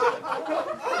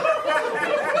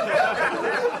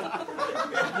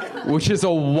 Which is a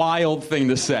wild thing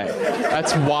to say.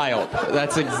 That's wild.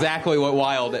 That's exactly what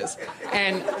wild is.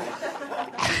 And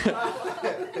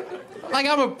like,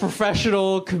 I'm a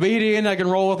professional comedian. I can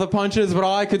roll with the punches, but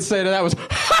all I could say to that was,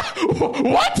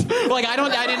 what? Like, I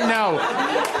didn't know.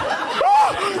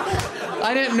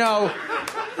 I didn't know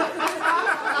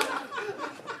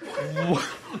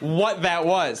what that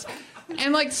was.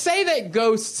 And, like, say that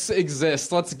ghosts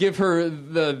exist. Let's give her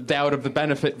the doubt of the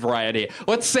benefit variety.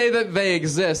 Let's say that they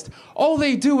exist. All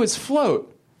they do is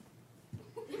float.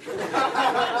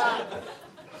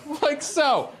 Like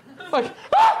so. Like,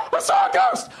 I saw a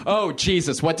ghost! Oh,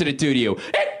 Jesus, what did it do to you?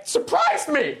 It surprised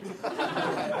me!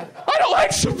 I don't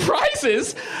like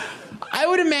surprises! I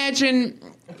would imagine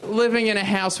living in a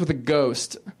house with a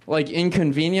ghost, like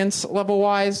inconvenience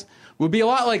level-wise, would be a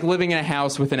lot like living in a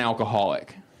house with an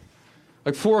alcoholic.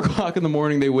 Like 4 o'clock in the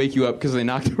morning, they wake you up because they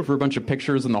knocked over a bunch of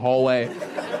pictures in the hallway.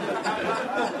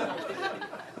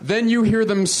 Then you hear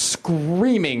them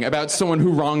screaming about someone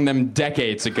who wronged them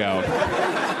decades ago.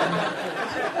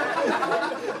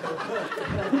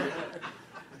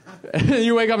 And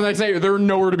you wake up the next day, they're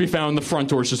nowhere to be found. The front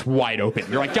door's just wide open.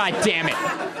 You're like, God damn it.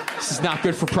 This is not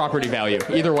good for property value.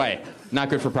 Either way, not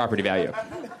good for property value.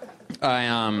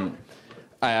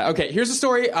 Okay, here's a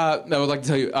story that I would like to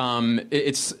tell you.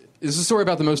 This is a story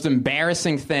about the most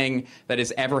embarrassing thing that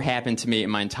has ever happened to me in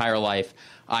my entire life.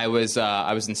 I was in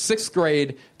 6th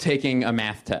grade taking a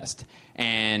math test,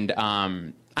 and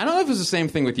I don't know if it was the same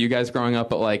thing with you guys growing up,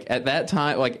 but like at that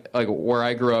time, like where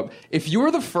I grew up, if you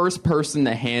were the first person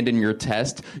to hand in your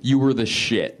test, you were the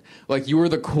shit. Like, you were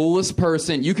the coolest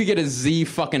person. You could get a Z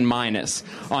fucking minus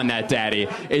on that, daddy.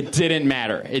 It didn't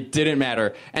matter. It didn't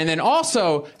matter. And then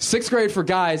also, 6th grade for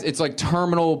guys, it's like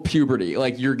terminal puberty.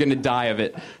 Like, you're gonna die of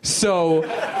it. So,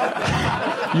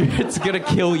 it's gonna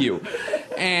kill you.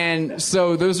 And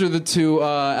so those are the two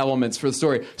elements for the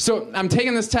story. So I'm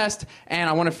taking this test, and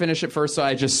I want to finish it first, so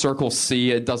I just circle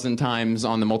C a dozen times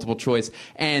on the multiple choice.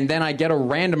 And then I get a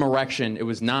random erection. It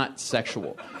was not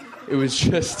sexual. It was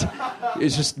just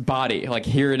body. Like,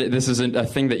 this isn't a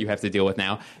thing that you have to deal with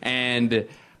now. And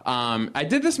I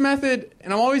did this method,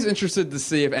 and I'm always interested to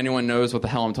see if anyone knows what the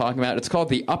hell I'm talking about. It's called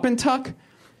the up and tuck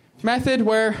method,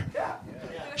 where...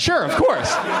 Sure, of course.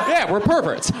 Yeah, we're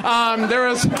perverts.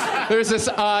 There's this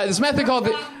method called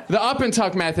the up and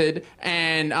tuck method,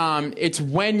 and it's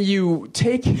when you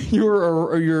take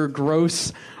your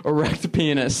gross erect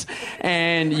penis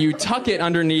and you tuck it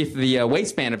underneath the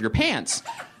waistband of your pants,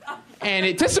 and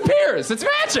it disappears. It's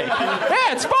magic.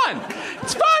 Yeah, it's fun.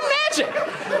 It's fun magic.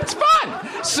 It's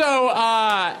fun. So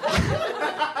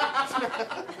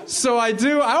I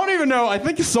don't even know, I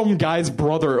think some guy's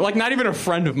brother, like not even a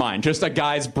friend of mine, just a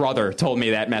guy's brother told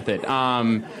me that method.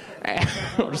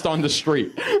 Just on the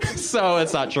street. So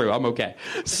it's not true. I'm okay.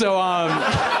 So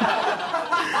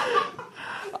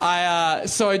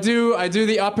I do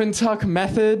the up and tuck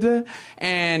method,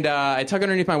 and I tuck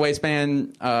underneath my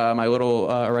waistband, my little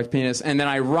erect penis, and then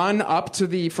I run up to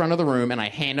the front of the room and I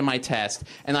hand in my test,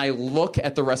 and I look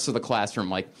at the rest of the classroom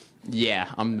like,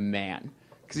 yeah, I'm the man.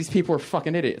 Because these people are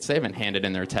fucking idiots. They haven't handed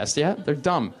in their test yet. They're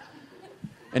dumb.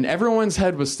 And everyone's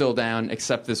head was still down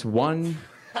except this one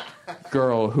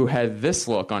girl who had this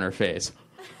look on her face.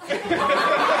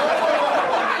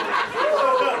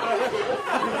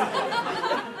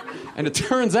 And it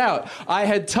turns out I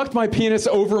had tucked my penis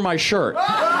over my shirt.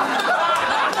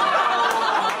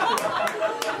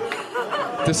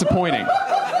 Disappointing.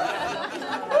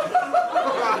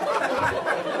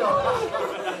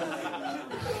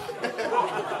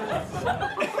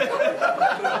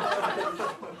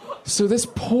 So this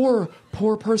poor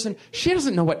person, she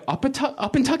doesn't know what up and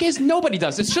tuck is. Nobody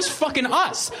does. It's just fucking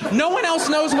us. No one else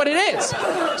knows what it is.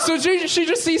 So she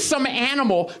just sees some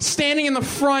animal standing in the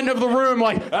front of the room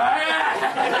like, I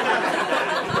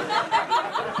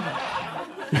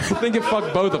think it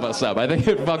fucked both of us up. I think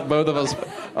it fucked both of us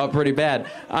up pretty bad.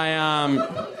 All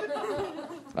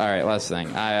right, last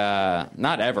thing.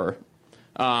 Not ever.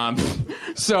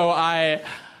 So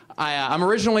I'm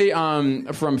originally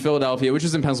from Philadelphia, which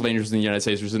is in Pennsylvania, which is in the United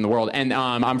States, which is in the world. And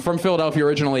I'm from Philadelphia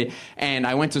originally, and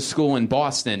I went to school in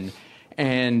Boston.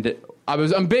 And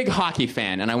I'm a big hockey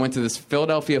fan, and I went to this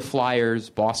Philadelphia Flyers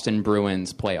Boston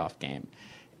Bruins playoff game.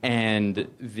 And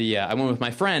I went with my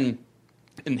friend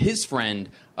and his friend,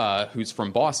 who's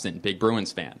from Boston, big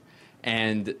Bruins fan.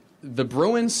 And the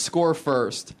Bruins score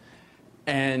first.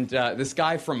 And this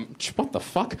guy from... What the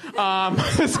fuck?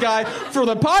 This guy, for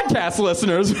the podcast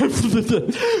listeners...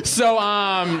 So,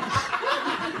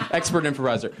 expert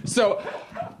improviser. So,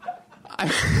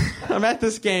 I'm at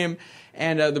this game,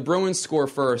 and the Bruins score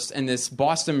first, and this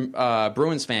Boston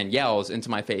Bruins fan yells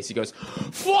into my face. He goes,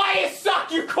 "Flyers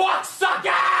suck, you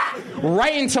cocksucker!"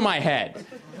 Right into my head.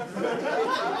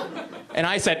 And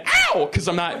I said, "Ow!" Because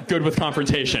I'm not good with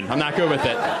confrontation. I'm not good with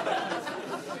it.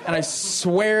 And I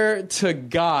swear to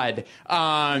God,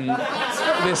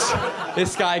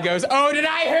 this guy goes, "Oh, did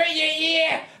I hurt your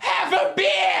ear? Have a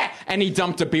beer!" And he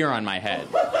dumped a beer on my head.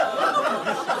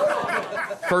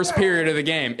 First period of the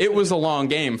game. It was a long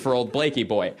game for old Blakey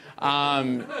boy.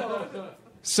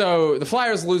 So the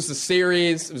Flyers lose the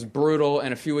series. It was brutal.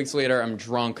 And a few weeks later, I'm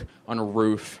drunk on a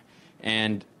roof.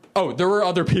 And, oh, there were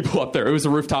other people up there. It was a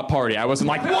rooftop party. I wasn't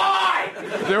like, why?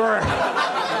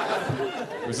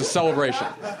 It was a celebration.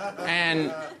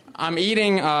 And I'm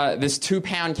eating this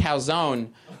 2-pound calzone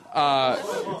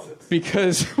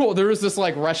because, well, there was this,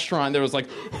 like, restaurant that was like,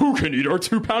 who can eat our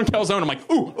 2-pound calzone? I'm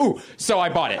like, ooh. So I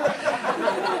bought it.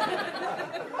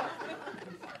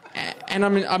 And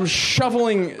I'm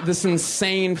shoveling this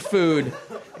insane food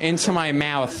into my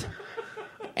mouth.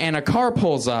 And a car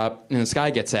pulls up, and this guy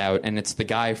gets out, and it's the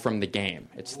guy from the game.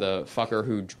 It's the fucker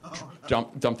who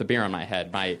dumped the beer on my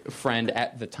head. My friend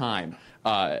at the time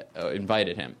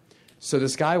invited him. So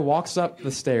this guy walks up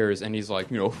the stairs, and he's like,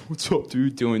 "What's up,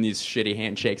 dude?" Doing these shitty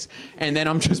handshakes. And then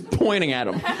I'm just pointing at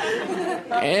him.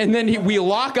 And then we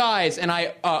lock eyes, and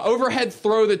I overhead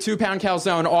throw the 2-pound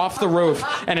calzone off the roof,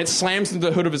 and it slams into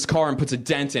the hood of his car and puts a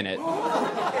dent in it.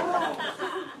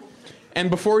 And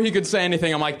before he could say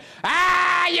anything, I'm like,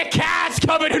 your car's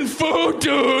covered in food,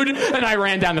 dude! And I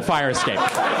ran down the fire escape.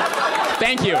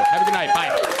 Thank you. Have a good night. Bye.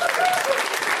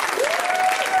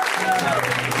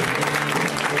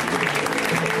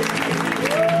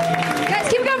 Guys,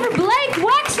 keep going for Blake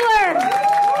Wexler!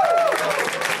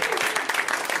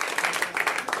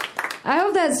 I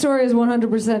hope that story is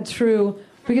 100% true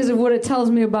because of what it tells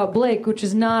me about Blake, which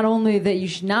is not only that you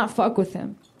should not fuck with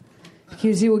him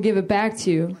because he will give it back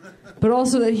to you, but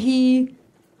also that he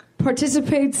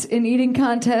participates in eating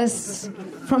contests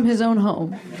from his own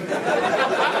home.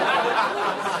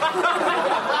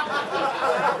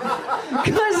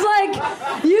 Because, like,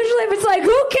 usually if it's like,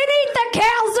 who can eat the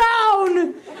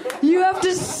calzone? You have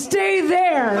to stay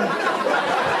there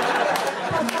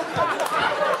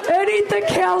and eat the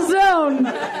calzone.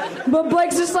 But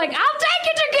Blake's just like, I'll take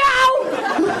it to go.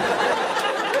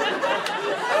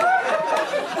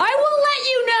 I will let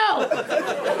you know.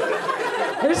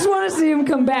 I just want to see him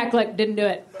come back like, didn't do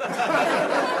it.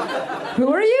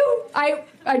 Who are you? I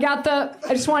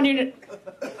just wanted you to...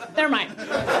 Never mind.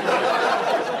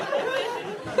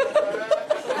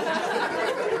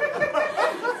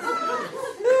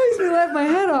 Makes me laugh my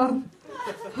head off.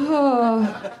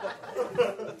 Oh.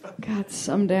 God,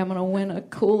 someday I'm going to win a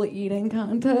cool eating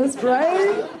contest,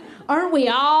 right? Aren't we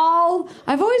all?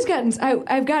 I've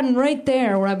gotten right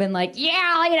there where I've been like, yeah,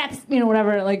 I'll eat it,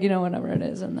 whatever, whatever it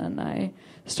is. And then I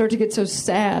start to get so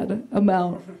sad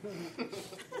about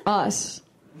us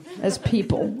as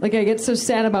people. Like, I get so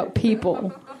sad about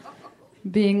people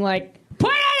being like,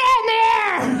 put it in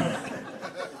there!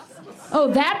 Oh,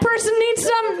 that person needs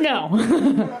some?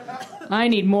 No. I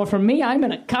need more from me. I'm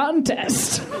in a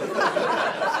contest.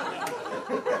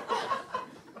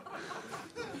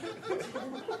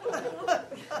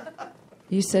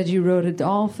 You said you rode a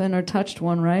dolphin or touched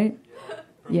one, right?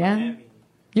 Yeah? Miami.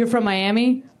 You're from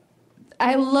Miami?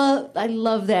 I love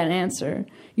that answer.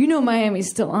 You know Miami's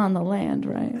still on the land,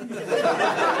 right?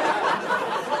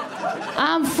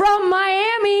 I'm from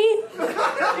Miami,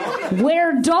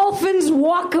 where dolphins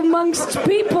walk amongst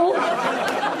people.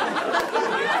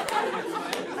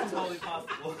 Totally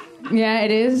possible. Yeah,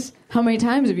 it is. How many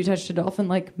times have you touched a dolphin?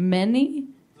 Like, many?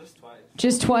 Just twice.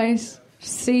 Just twice?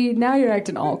 See, now you're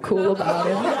acting all cool about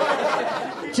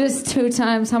it. Just 2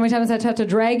 times. How many times have I touched a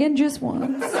dragon? Just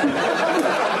once.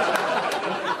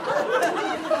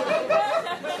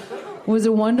 Was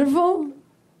it wonderful? No,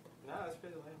 it's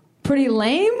pretty lame. Pretty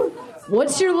lame?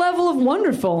 What's your level of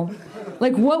wonderful?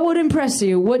 Like, what would impress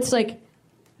you? What's like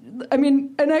I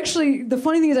mean, and actually, the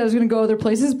funny thing is I was going to go other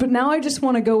places, but now I just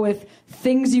want to go with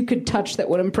things you could touch that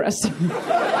would impress you.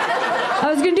 I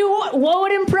was going to do what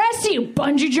would impress you?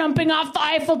 Bungee jumping off the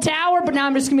Eiffel Tower, but now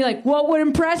I'm just going to be like, what would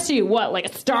impress you? What, like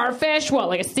a starfish? What,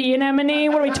 like a sea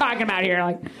anemone? What are we talking about here?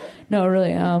 Like, no,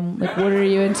 really, like, what are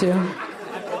you into?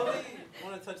 I probably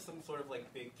want to touch some sort of,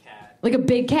 like, big cat. Like a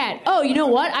big cat. Oh, you know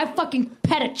what? I fucking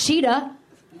pet a cheetah.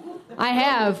 I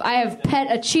have pet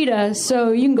a cheetah,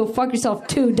 so you can go fuck yourself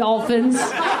too, dolphins.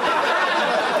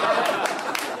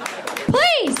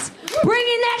 Please,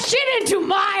 bringing that shit into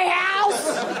my house,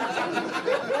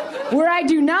 where I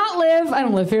do not live. I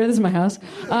don't live here. This is my house.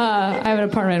 I have an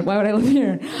apartment. Why would I live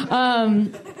here?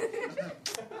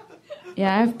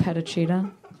 Yeah, I've pet a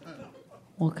cheetah.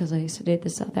 Well, because I used to date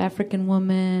this South African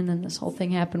woman, and this whole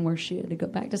thing happened where she had to go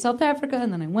back to South Africa,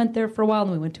 and then I went there for a while,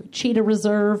 and we went to a cheetah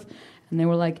reserve. And they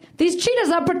were like, these cheetahs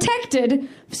are protected,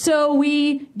 so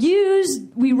we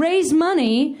raise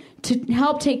money to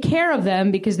help take care of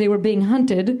them because they were being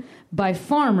hunted by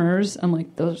farmers. I'm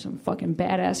like, those are some fucking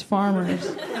badass farmers.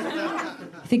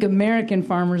 I think American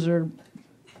farmers are,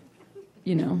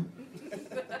 you know.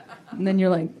 And then you're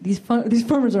like, these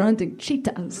farmers are hunting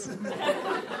cheetahs.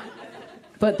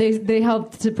 But they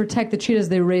helped to protect the cheetahs.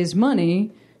 They raised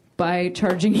money by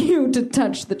charging you to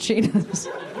touch the cheetahs.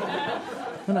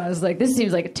 And I was like, this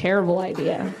seems like a terrible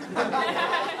idea.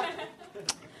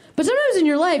 But sometimes in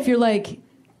your life, you're like,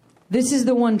 this is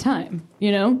the one time,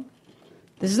 you know?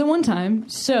 This is the one time.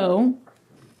 So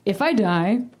if I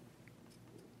die,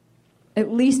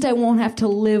 at least I won't have to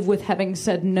live with having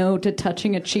said no to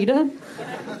touching a cheetah.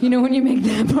 You know, when you make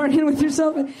that bargain with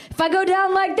yourself? If I go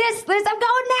down like this, I'm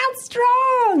going down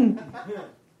strong.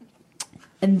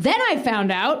 And then I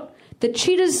found out that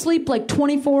cheetahs sleep like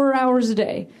 24 hours a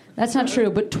day. That's not true,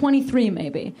 but 23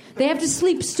 maybe. They have to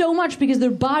sleep so much because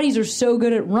their bodies are so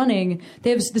good at running. They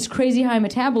have this crazy high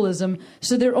metabolism,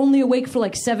 so they're only awake for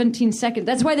like 17 seconds.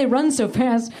 That's why they run so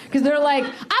fast, because they're like,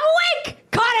 I'm awake!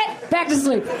 Caught it! Back to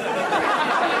sleep.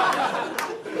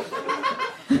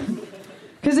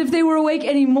 Because if they were awake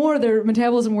anymore, their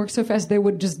metabolism works so fast, they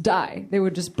would just die. They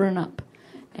would just burn up.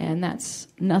 And that's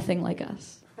nothing like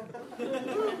us.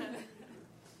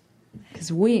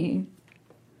 Because we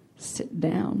sit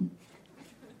down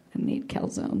and eat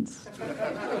calzones.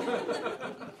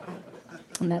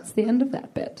 And that's the end of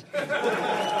that bit.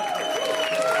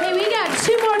 Hey, we got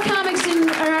 2 more comics in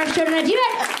our show tonight. You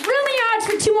had room in your hearts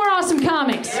for 2 more awesome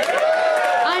comics.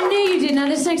 I knew you did. Now,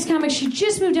 this next comic, she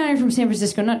just moved down here from San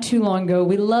Francisco not too long ago.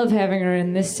 We love having her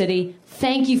in this city.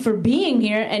 Thank you for being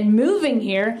here and moving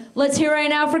here. Let's hear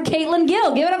right now for Caitlin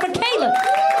Gill. Give it up for Caitlin.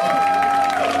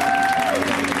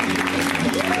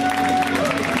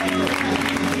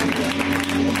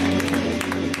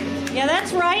 Yeah,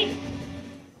 that's right.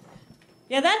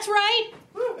 Yeah, that's right.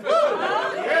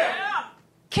 Yeah.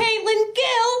 Caitlin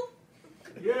Gill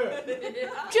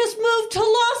just moved to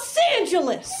Los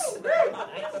Angeles.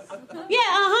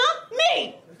 Yeah,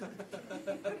 me.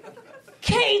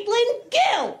 Caitlin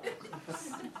Gill.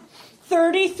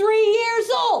 33 years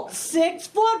old,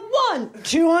 6'1",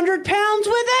 200 pounds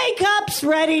with A-cups,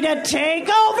 ready to take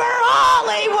over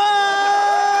Hollywood.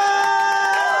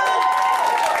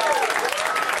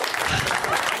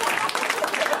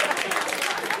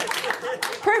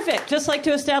 Perfect. Just like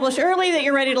to establish early that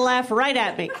you're ready to laugh right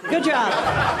at me. Good job.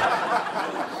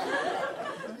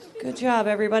 Good job,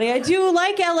 everybody. I do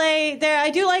like LA. I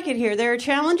do like it here. There are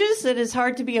challenges. It is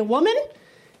hard to be a woman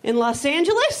in Los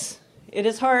Angeles. It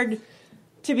is hard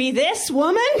to be this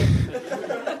woman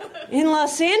in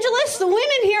Los Angeles. The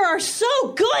women here are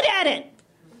so good at it.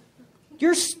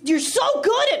 You're so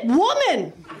good at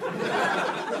woman.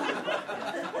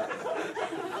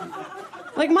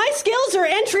 Like, my skills are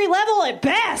entry level at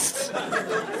best.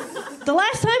 The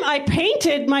last time I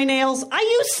painted my nails, I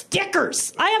used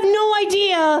stickers. I have no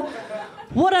idea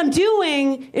what I'm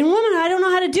doing. In woman, I don't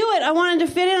know how to do it. I wanted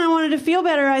to fit in. I wanted to feel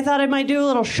better. I thought I might do a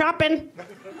little shopping.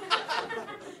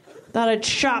 Thought I'd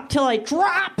shop till I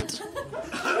dropped.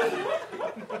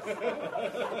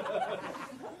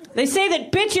 They say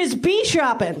that bitches be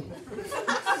shopping.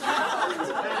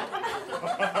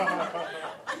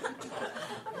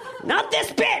 Not this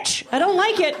bitch! I don't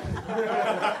like it.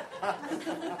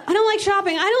 I don't like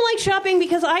shopping. I don't like shopping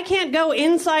because I can't go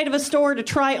inside of a store to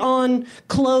try on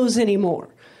clothes anymore.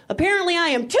 Apparently I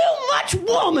am too much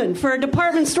woman for a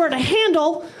department store to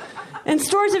handle. And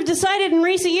stores have decided in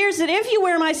recent years that if you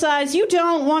wear my size, you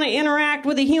don't want to interact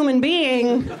with a human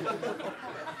being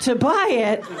to buy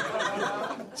it.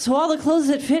 So all the clothes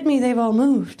that fit me, they've all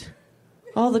moved.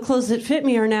 All the clothes that fit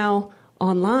me are now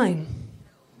online.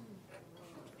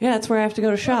 Yeah, that's where I have to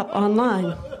go to shop,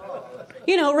 online. You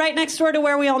right next door to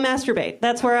where we all masturbate.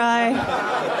 That's where I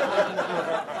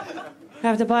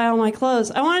have to buy all my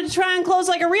clothes. I wanted to try on clothes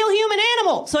like a real human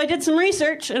animal. So I did some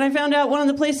research, and I found out one of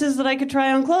the places that I could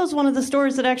try on clothes, one of the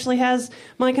stores that actually has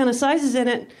my kind of sizes in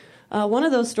it, one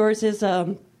of those stores is,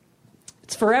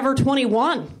 it's Forever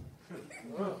 21.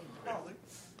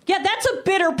 Yeah, that's a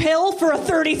bitter pill for a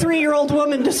 33-year-old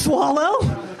woman to swallow.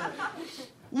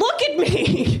 Look at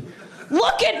me.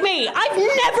 Look at me. I've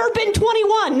never been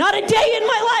 21, not a day in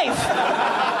my life.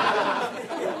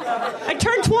 I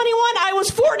turned 21, I was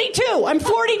 42. I'm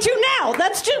 42 now.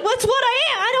 That's what I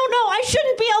am. I don't know. I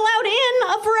shouldn't be allowed in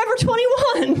a Forever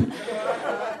 21.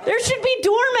 There should be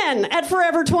doormen at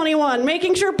Forever 21,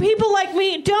 making sure people like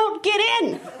me don't get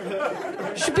in.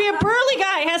 Should be a burly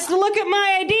guy, has to look at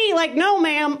my ID like, no,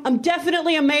 ma'am, I'm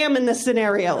definitely a ma'am in this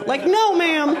scenario. Like, no,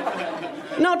 ma'am.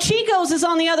 No, Chico's is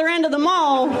on the other end of the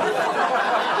mall.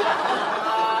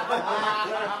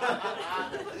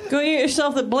 Go get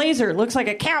yourself the blazer. Looks like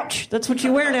a couch. That's what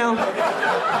you wear now.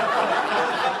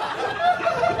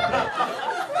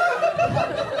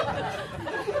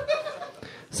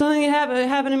 Something that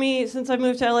happened to me since I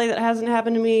moved to LA that hasn't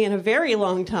happened to me in a very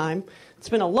long time. It's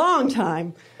been a long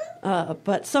time.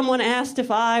 But someone asked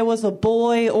if I was a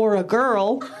boy or a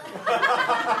girl.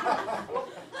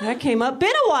 That came up.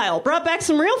 Been a while. Brought back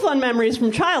some real fun memories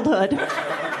from childhood.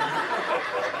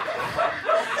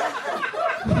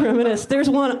 Reminisce. There's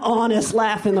one honest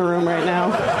laugh in the room right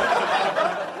now.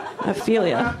 I feel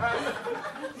ya.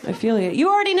 You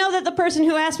already know that the person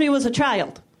who asked me was a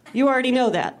child. You already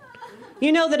know that.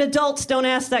 You know that adults don't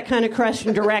ask that kind of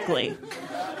question directly.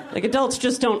 Like, adults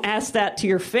just don't ask that to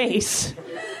your face.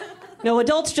 No,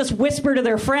 adults just whisper to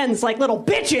their friends like little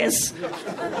bitches.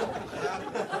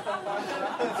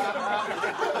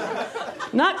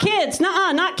 Not kids.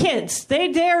 Nuh-uh, not kids. They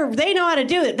know how to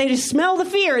do it. They just smell the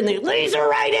fear and they laser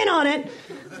right in on it.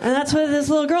 And that's what this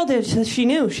little girl did. She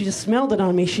knew. She just smelled it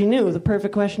on me. She knew the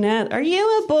perfect question to ask. Are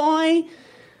you a boy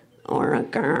or a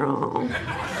girl?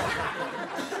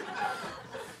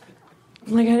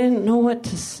 Like, I don't know what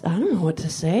to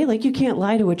say. Like, you can't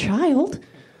lie to a child.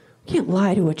 You can't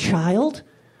lie to a child.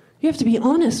 You have to be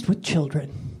honest with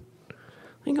children.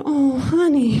 Like, oh,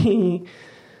 honey,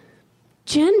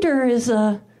 gender is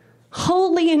a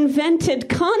wholly invented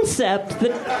concept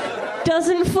that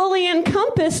doesn't fully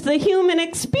encompass the human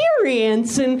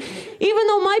experience. And even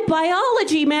though my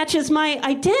biology matches my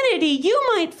identity, you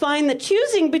might find that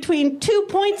choosing between 2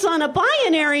 points on a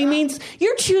binary means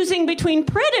you're choosing between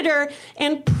predator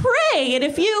and prey. And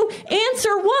if you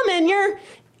answer woman, you're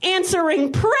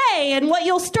answering prey, and what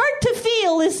you'll start to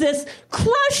feel is this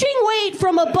crushing weight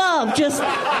from above just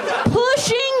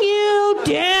pushing you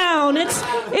down. It's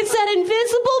that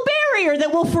invisible barrier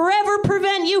that will forever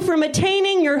prevent you from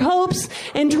attaining your hopes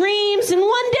and dreams, and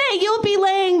one day you'll be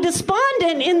laying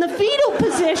despondent in the fetal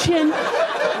position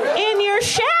in your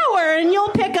shower, and you'll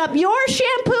pick up your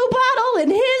shampoo bottle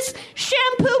and his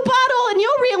shampoo bottle, and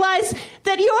you'll realize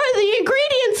that the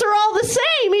ingredients are all the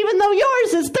same, even though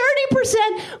yours is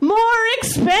 30% more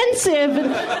expensive.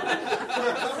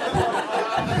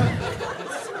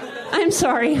 I'm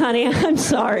sorry, honey. I'm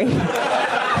sorry.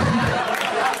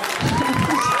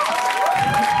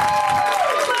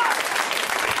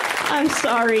 I'm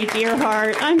sorry, dear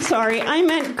heart. I'm sorry. I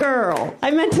meant girl.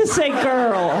 I meant to say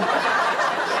girl.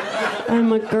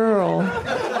 I'm a girl.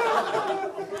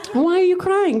 Why are you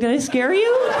crying? Did I scare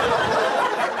you?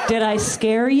 Did I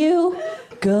scare you?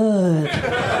 Good.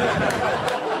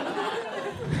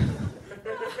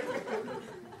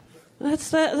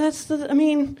 I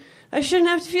mean, I shouldn't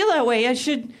have to feel that way. I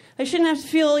shouldn't have to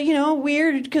feel,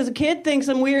 weird because a kid thinks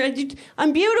I'm weird.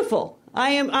 I'm beautiful. I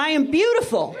am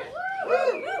beautiful.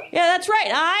 Yeah, that's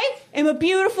right. I am a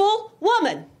beautiful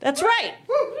woman. That's right.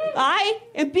 I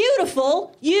am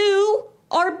beautiful. You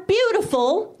are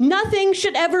beautiful. Nothing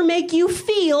should ever make you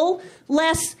feel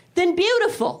less than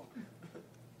beautiful.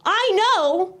 I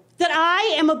know that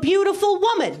I am a beautiful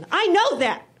woman. I know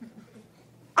that.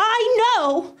 I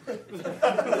know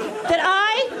that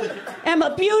I am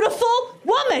a beautiful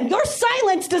woman. Your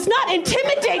silence does not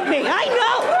intimidate me. I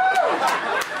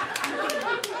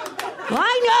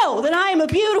know that I am a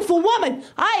beautiful woman.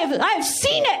 I have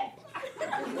seen it.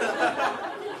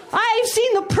 I have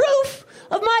seen the proof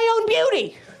of my own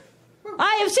beauty.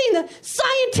 I have seen the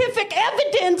scientific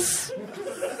evidence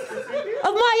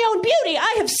of my own beauty.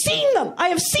 I have seen them. I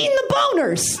have seen the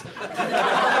boners.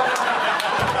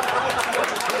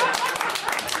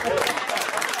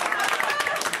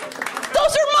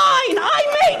 Those are mine. I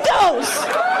made those.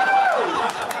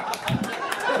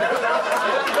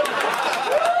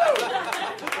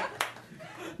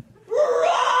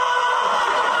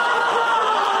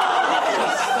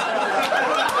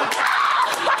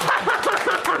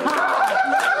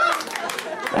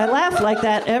 like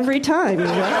that every time. You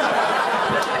know?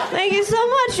 Thank you so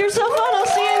much. You're so fun. I'll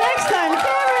see you next time.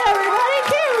 Cameron, everybody.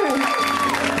 Cameron.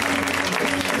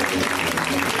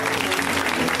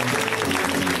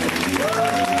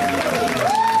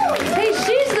 Hey,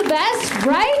 she's the best,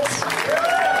 right?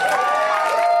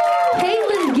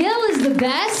 Caitlin Gill is the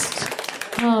best.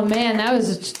 Oh man, that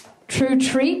was a true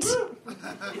treat.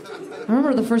 I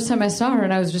remember the first time I saw her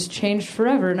and I was just changed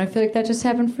forever, and I feel like that just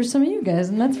happened for some of you guys,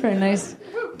 and that's very nice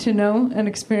to know and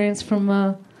experience from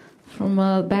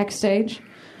backstage.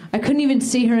 I couldn't even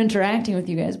see her interacting with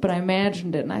you guys, but I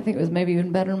imagined it, and I think it was maybe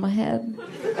even better in my head.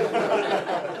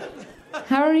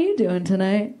 How are you doing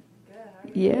tonight?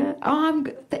 Yeah? Oh, I'm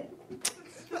good.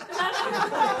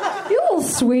 You little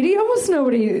sweetie. Almost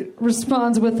nobody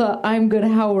responds with a, I'm good,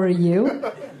 how are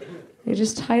you? They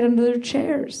just hide under their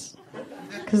chairs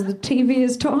because the TV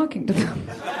is talking to them.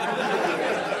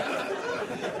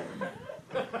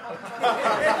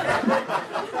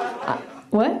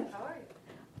 What?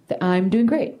 I'm doing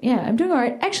great. Yeah, I'm doing all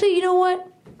right. Actually, you know what?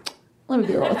 Let me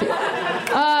be real with you.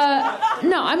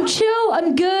 No, I'm chill.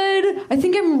 I'm good. I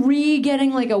think I'm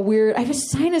getting like a weird. I have a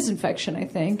sinus infection, I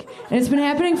think, and it's been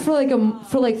happening for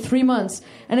like 3 months,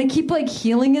 and I keep like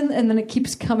healing it, and then it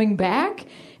keeps coming back,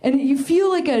 and you feel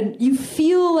like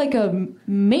a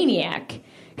maniac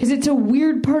because it's a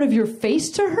weird part of your face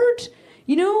to hurt.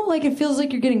 You know, like it feels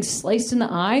like you're getting sliced in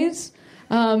the eyes.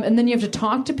 And then you have to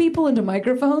talk to people into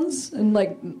microphones and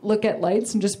like look at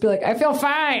lights and just be like, I feel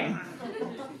fine.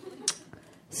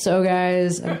 So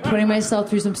guys, I'm putting myself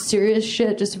through some serious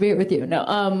shit just to be here with you. No,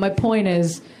 my point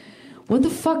is, what the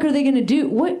fuck are they gonna do?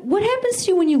 What happens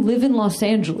to you when you live in Los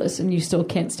Angeles and you still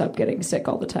can't stop getting sick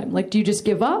all the time? Like, do you just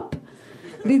give up?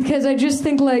 Because I just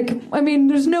think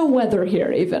there's no weather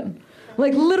here even.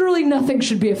 Like, literally nothing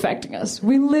should be affecting us.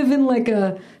 We live in, like,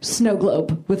 a snow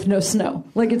globe with no snow.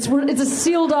 Like, it's a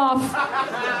sealed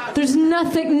off... There's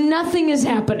nothing is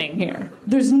happening here.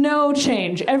 There's no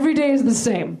change. Every day is the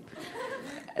same.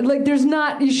 Like,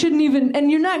 you shouldn't even...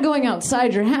 And you're not going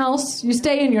outside your house. You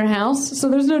stay in your house, so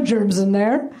there's no germs in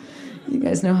there. You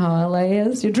guys know how LA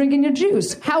is. You're drinking your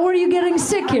juice. How are you getting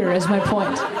sick here, is my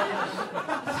point.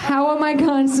 How am I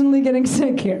constantly getting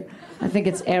sick here? I think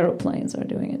it's aeroplanes are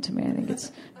doing it to me. I think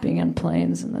it's being on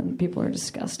planes and then people are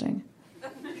disgusting.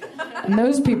 And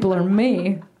those people are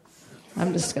me.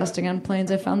 I'm disgusting on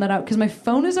planes. I found that out because my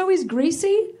phone is always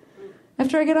greasy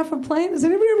after I get off a plane. Has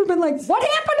anybody ever been like, what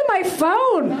happened to my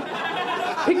phone?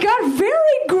 It got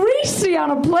very greasy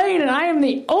on a plane and I am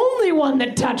the only one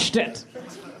that touched it.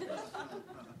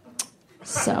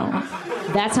 So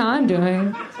that's how I'm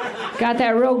doing. Got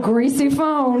that real greasy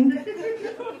phone.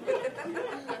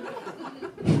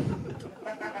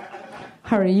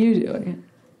 How are you doing?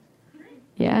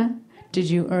 Yeah? Did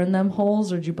you earn them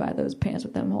holes or did you buy those pants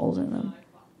with them holes in them?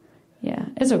 Yeah,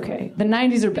 it's okay. The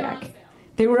 90s are back.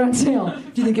 They were on sale. Do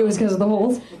you think it was because of the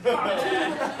holes?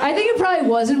 I think it probably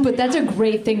wasn't, but that's a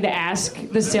great thing to ask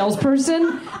the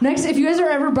salesperson. Next, if you guys are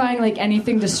ever buying like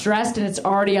anything distressed and it's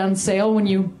already on sale, when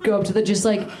you go up to the, just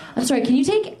like, I'm sorry, can you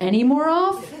take any more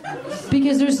off?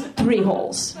 Because there's 3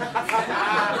 holes.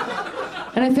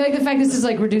 And I feel like the fact this is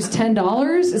like reduced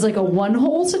 $10 is like a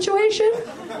 1-hole situation.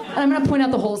 And I'm going to point out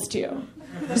the holes to you.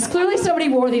 Because clearly somebody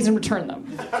wore these and returned them.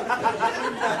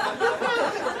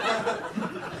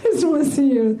 I just want to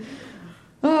see you.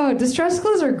 Oh, distressed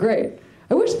clothes are great.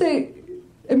 I wish they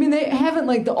haven't,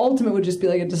 like, the ultimate would just be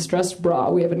like a distressed bra.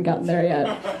 We haven't gotten there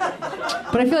yet.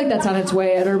 But I feel like that's on its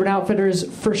way at Urban Outfitters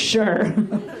for sure.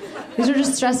 These are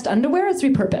distressed underwear. It's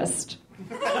repurposed.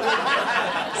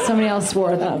 Somebody else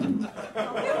wore them.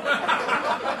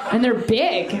 And they're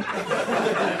big.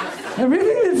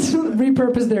 Everything that's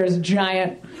repurposed there is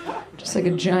giant. Just like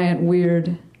a giant,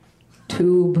 weird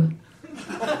tube.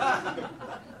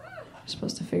 You're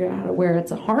supposed to figure out how to wear it.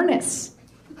 It's a harness.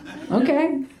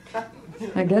 Okay.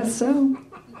 I guess so.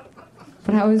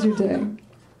 But how was your day?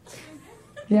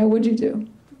 Yeah, what'd you do?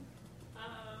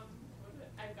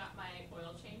 I got my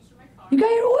oil changed in my car. You got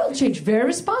your oil changed. Very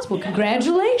responsible.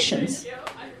 Congratulations. I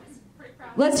was pretty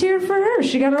proud. Let's hear it for her.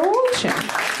 She got her oil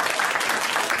changed.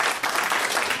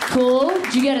 Cool.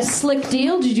 Did you get a slick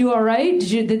deal? Did you do all right?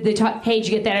 Did they talk? Hey, did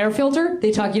you get that air filter?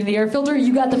 They talk you to the air filter?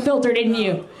 You got the filter, didn't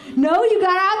you? No, you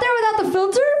got out there without the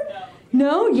filter?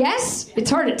 No? Yes? It's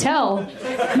hard to tell.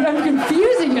 I'm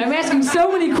confusing you. I'm asking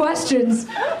so many questions.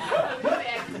 They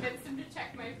asked Vincent to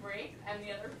check my brake and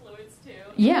the other fluids too.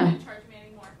 Yeah. They didn't charge me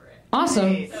any more for it.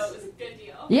 Awesome. So it was a good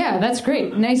deal. Yeah, that's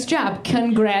great. Nice job.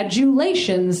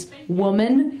 Congratulations,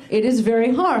 woman. It is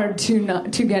very hard to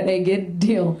get a good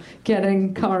deal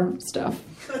getting car stuff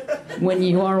when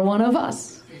you are one of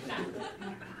us.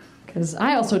 Because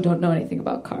I also don't know anything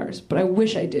about cars, but I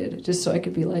wish I did, just so I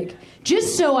could be like,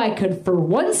 just so I could, for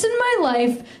once in my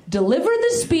life, deliver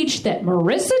the speech that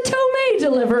Marissa Tomei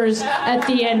delivers at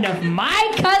the end of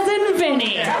My Cousin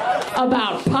Vinny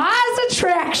about Pa's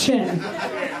attraction.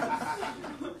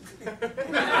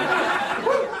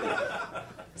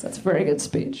 So that's a very good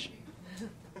speech.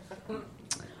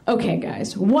 Okay,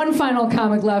 guys, one final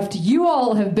comic left. You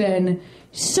all have been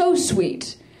so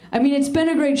sweet. I mean, it's been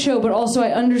a great show, but also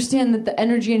I understand that the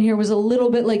energy in here was a little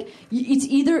bit like, it's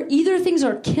either things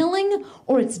are killing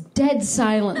or it's dead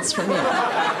silence from you.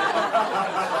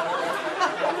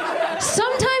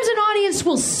 Sometimes an audience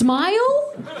will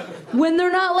smile when they're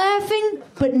not laughing,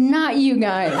 but not you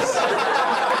guys.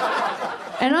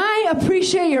 And I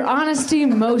appreciate your honesty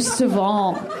most of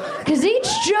all, because each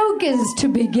joke is to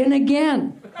begin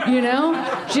again, you know?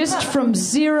 Just from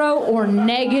zero or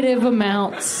negative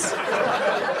amounts.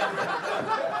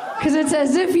 Because it's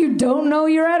as if you don't know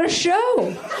you're at a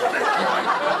show.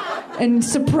 And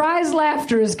surprise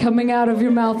laughter is coming out of your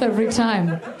mouth every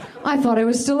time. I thought I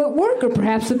was still at work, or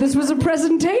perhaps that this was a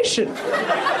presentation.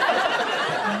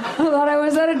 I thought I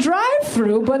was at a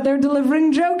drive-thru, but they're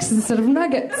delivering jokes instead of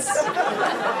nuggets.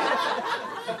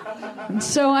 And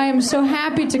so I am so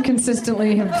happy to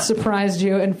consistently have surprised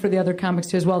you, and for the other comics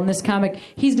too as well. And this comic,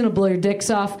 he's going to blow your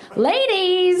dicks off.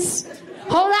 Ladies!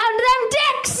 Hold on to them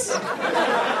dicks!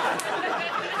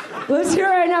 Let's hear it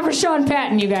right now for Sean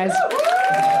Patton, you guys.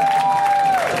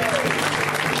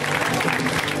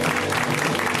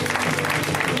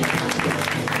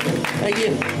 Thank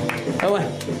you. I'm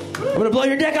going to blow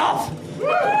your dick off.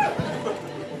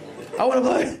 I want to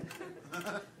blow it.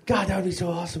 God, that would be so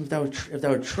awesome if that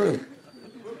were true.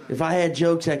 If I had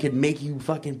jokes that could make you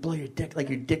fucking blow your dick like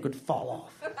your dick would fall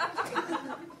off.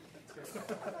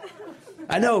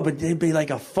 I know, but it'd be like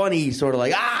a funny sort of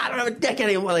like, I don't have a dick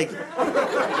anymore. Like,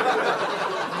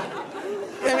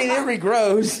 I mean, it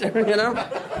regrows, you know?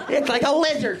 It's like a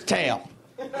lizard's tail.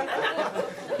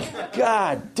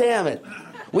 God damn it.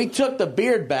 We took the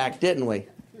beard back, didn't we?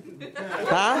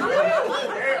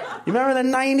 Huh? You remember the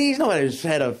 90s? Nobody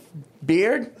had a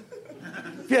beard.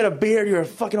 If you had a beard, you're a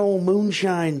fucking old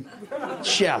moonshine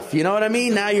chef. You know what I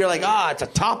mean? Now you're like, it's a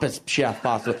tapas chef,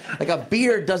 possibly. Like a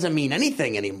beard doesn't mean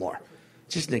anything anymore.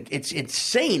 It's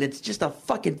insane. It's just a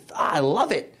fucking... I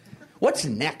love it. What's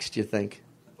next, you think?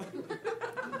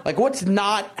 Like, what's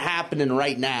not happening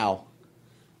right now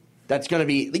that's going to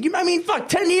be... I mean, fuck,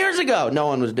 10 years ago, no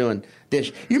one was doing this.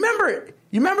 You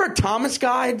remember Thomas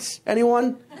Guides?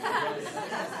 Anyone?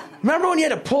 Remember when you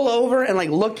had to pull over and,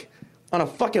 like, look on a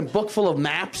fucking book full of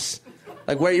maps?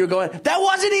 Like, where you were going? That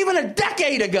wasn't even a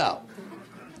decade ago.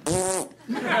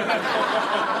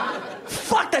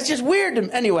 Fuck, that's just weird to me.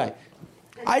 Anyway...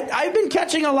 I've been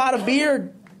catching a lot of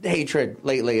beard hatred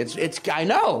lately. It's I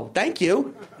know. Thank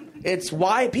you. It's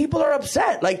why people are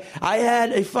upset. Like, I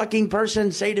had a fucking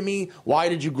person say to me, why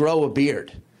did you grow a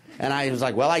beard? And I was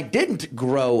like, well, I didn't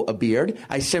grow a beard.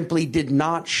 I simply did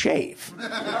not shave.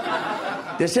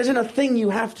 This isn't a thing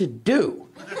you have to do.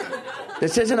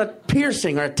 This isn't a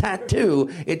piercing or a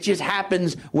tattoo. It just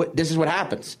happens. This is what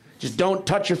happens. Just don't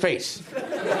touch your face.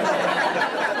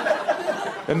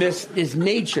 And this is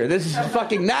nature. This is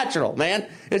fucking natural, man.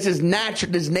 This is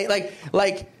natural. This is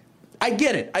like, I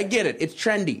get it. It's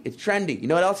trendy. You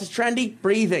know what else is trendy?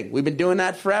 Breathing. We've been doing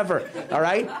that forever. All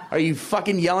right? Are you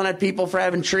fucking yelling at people for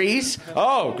having trees?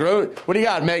 Oh, good. What do you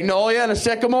got? Magnolia and a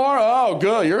sycamore? Oh,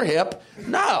 good. You're hip.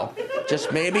 No.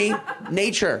 Just maybe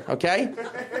nature, okay?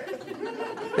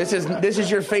 This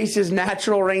is your face's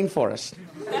natural rainforest.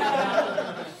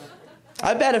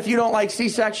 I bet if you don't like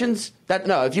C-sections,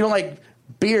 if you don't like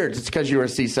beards, it's because you were a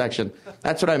C-section.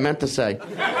 That's what I meant to say.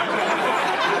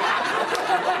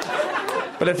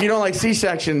 But if you don't like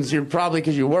C-sections, you're probably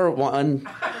because you were one.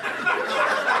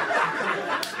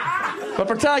 But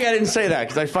pretend like I didn't say that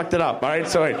because I fucked it up, all right?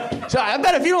 So I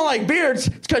bet if you don't like beards,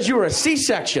 it's because you were a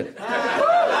C-section.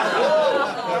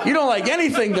 You don't like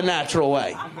anything the natural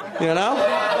way, you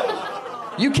know?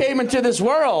 You came into this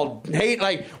world,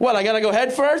 like, what, I gotta go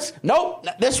head first? Nope,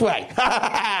 this way.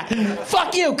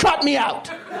 Fuck you, cut me out.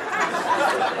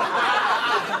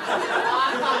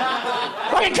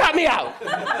 Fucking cut me out.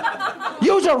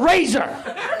 Use a razor.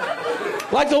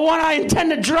 Like the one I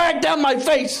intend to drag down my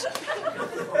face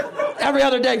every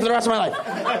other day for the rest of my life.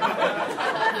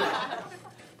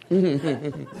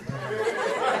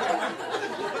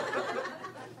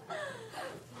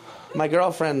 My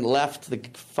girlfriend left the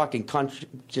fucking country,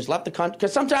 just left the country,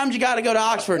 because sometimes you got to go to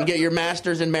Oxford and get your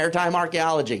master's in maritime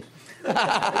archaeology. You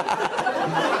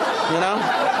know?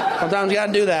 Sometimes you got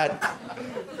to do that.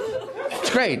 It's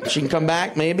great. She can come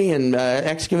back, maybe, and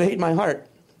excavate my heart.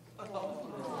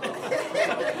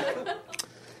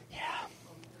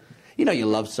 you know you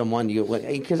love someone,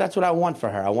 because that's what I want for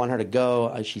her. I want her to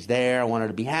go. She's there. I want her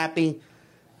to be happy.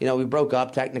 You know, we broke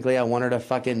up technically. I want her to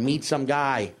fucking meet some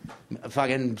guy,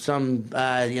 some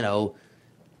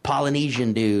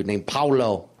Polynesian dude named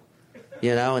Paulo.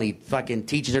 You know, and he fucking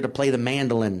teaches her to play the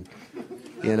mandolin.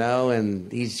 You know,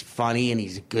 and he's funny and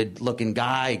he's a good-looking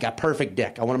guy. He got perfect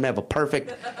dick. I want him to have a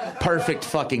perfect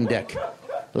fucking dick.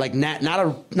 Like not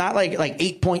like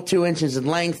 8.2 inches in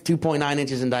length, 2.9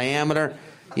 inches in diameter.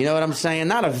 You know what I'm saying?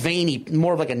 Not a veiny,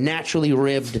 more of like a naturally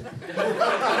ribbed dick.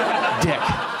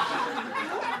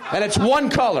 And it's one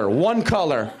color.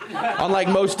 Unlike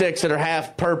most dicks that are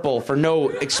half purple for no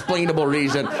explainable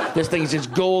reason. This thing's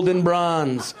just golden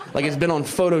bronze, like it's been on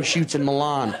photo shoots in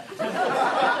Milan.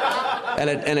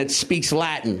 And it speaks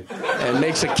Latin and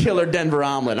makes a killer Denver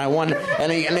omelet. And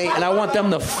I want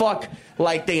them to fuck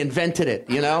like they invented it,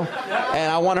 you know?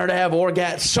 And I want her to have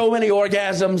so many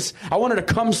orgasms. I want her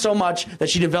to come so much that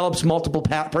she develops multiple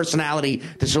personality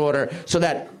disorder so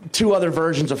that 2 other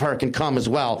versions of her can come as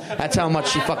well. That's how much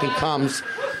she fucking comes.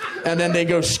 And then they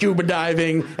go scuba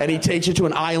diving, and he takes her to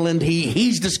an island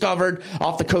he's discovered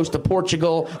off the coast of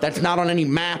Portugal that's not on any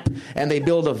map, and they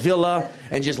build a villa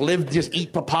and just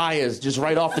eat papayas just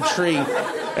right off the tree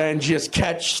and just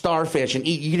catch starfish and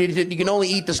eat. You can only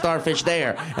eat the starfish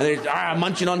there. And they're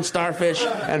munching on starfish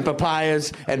and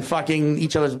papayas and fucking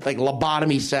each other's like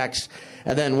lobotomy sex.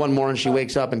 And then one morning she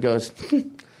wakes up and goes,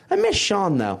 I miss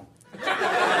Sean though.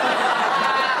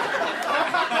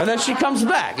 And then she comes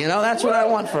back, you know? That's what I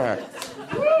want for her.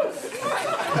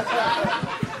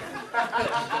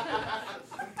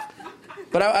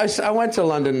 But I went to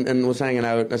London and was hanging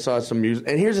out. I saw some music.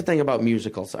 And here's the thing about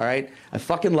musicals, all right? I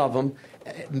fucking love them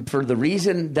for the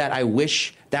reason that I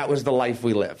wish that was the life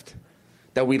we lived.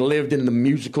 That we lived in the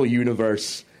musical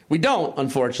universe. We don't,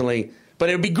 unfortunately. But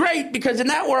it would be great because in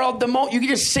that world, you can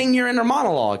just sing your inner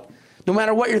monologue. No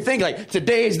matter what you're thinking, like,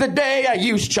 today's the day I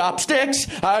use chopsticks.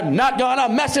 I'm not gonna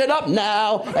mess it up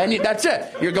now. And that's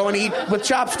it. You're going to eat with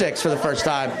chopsticks for the first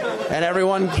time. And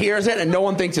everyone hears it, and no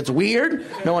one thinks it's weird.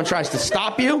 No one tries to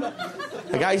stop you.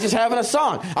 The guy's just having a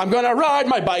song. I'm gonna ride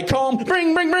my bike home.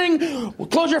 Bring, bring, bring.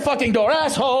 Close your fucking door,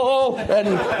 asshole.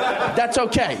 And that's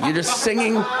okay. You're just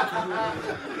singing.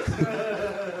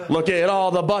 Look at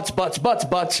all the butts.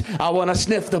 I want to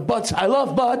sniff the butts. I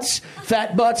love butts.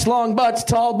 Fat butts, long butts,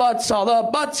 tall butts, all the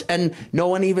butts. And no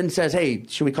one even says, hey,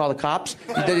 should we call the cops?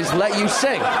 They just let you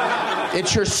sing.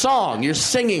 It's your song. You're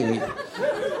singing.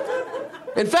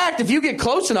 In fact, if you get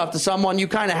close enough to someone, you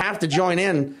kind of have to join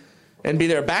in and be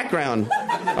their background.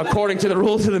 According to the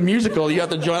rules of the musical, you have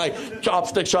to join like,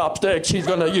 chopsticks. He's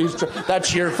going to use...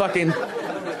 That's your fucking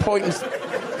point and...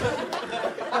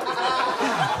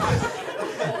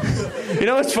 You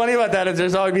know what's funny about that is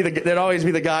there'd always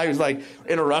be the guy who's like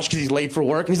in a rush because he's late for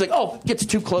work. And he's like, oh, gets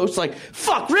too close. Like,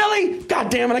 fuck, really?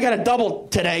 God damn it, I got a double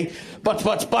today. Butts.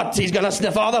 He's going to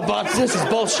sniff all the butts. This is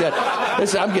bullshit.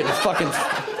 I'm getting fucking...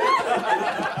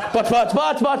 Butts.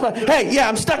 Hey, yeah,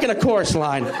 I'm stuck in a chorus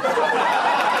line.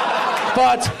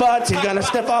 Butts. He's going to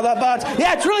sniff all the butts.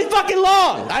 Yeah, it's really fucking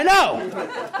long. I know.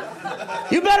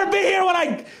 You better be here when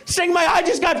I sing my I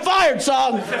Just Got Fired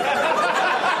song.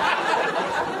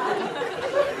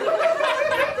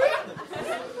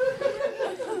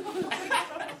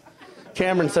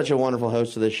 Cameron's such a wonderful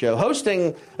host of this show.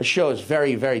 Hosting a show is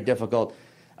very, very difficult.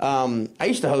 I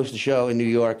used to host a show in New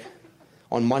York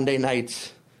on Monday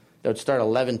nights that would start at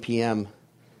 11 p.m.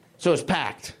 So it was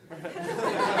packed.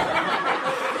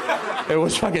 It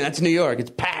was fucking, that's New York.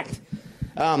 It's packed.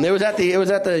 It was at the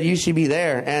UCB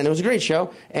there, and it was a great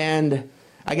show. And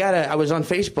I was on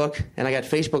Facebook, and I got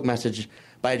Facebook message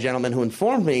by a gentleman who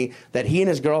informed me that he and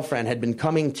his girlfriend had been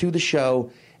coming to the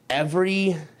show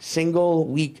every single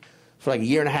week for like a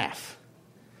year and a half.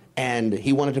 And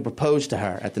he wanted to propose to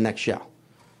her at the next show.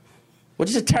 Which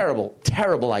is a terrible,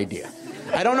 terrible idea.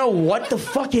 I don't know what the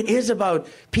fuck it is about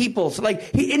people. So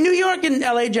like, in New York and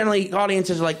LA, generally,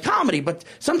 audiences are like comedy, but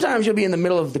sometimes you'll be in the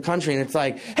middle of the country and it's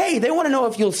like, hey, they want to know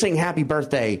if you'll sing Happy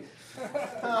Birthday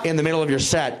in the middle of your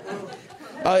set.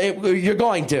 You're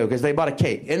going to, because they bought a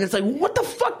cake. And it's like, what the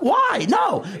fuck? Why?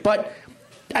 No. But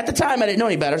at the time, I didn't know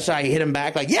any better, so I hit him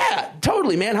back like, yeah,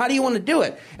 totally, man. How do you want to do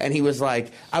it? And he was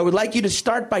like, I would like you to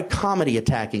start by comedy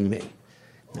attacking me.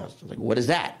 And I was like, what is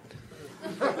that?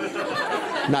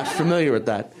 Not familiar with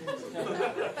that.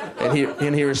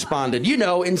 And he responded,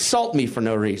 insult me for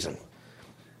no reason.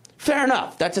 Fair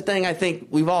enough. That's a thing I think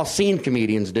we've all seen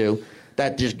comedians do.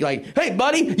 That just like, hey,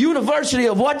 buddy, University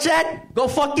of what's that? Go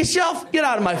fuck yourself. Get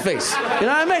out of my face. You know what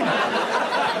I mean?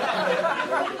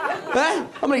 Huh?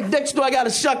 How many dicks do I got to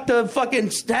suck to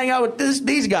fucking hang out with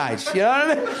these guys? You know what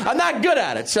I mean? I'm not good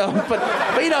at it, so, but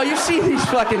you know, you see these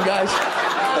fucking guys.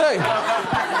 Hey,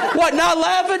 what, not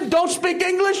laughing? Don't speak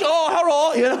English? Oh,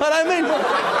 hello, you know what I mean?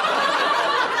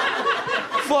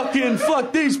 Fucking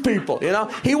fuck these people, you know?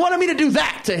 He wanted me to do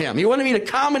that to him. He wanted me to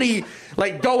comedy,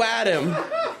 like, go at him.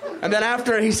 And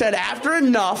then he said, after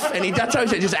enough, and that's how he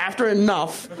said, just after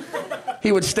enough,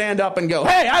 he would stand up and go,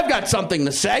 hey, I've got something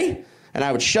to say. And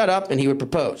I would shut up, and he would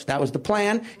propose. That was the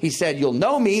plan. He said, you'll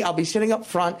know me. I'll be sitting up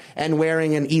front and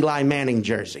wearing an Eli Manning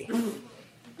jersey.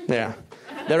 Yeah.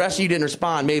 The rest of you didn't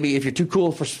respond. Maybe if you're too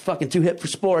cool for fucking too hip for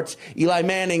sports, Eli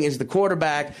Manning is the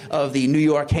quarterback of the New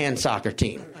York hand soccer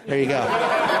team. There you go.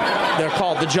 They're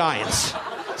called the Giants.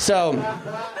 So,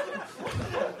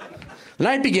 the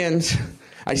night begins.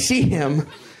 I see him.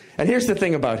 And here's the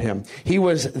thing about him. He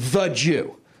was the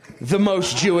Jew. The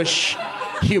most Jewish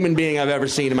human being I've ever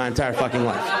seen in my entire fucking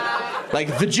life.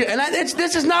 Like the Jew. And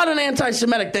this is not an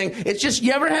anti-Semitic thing. It's just,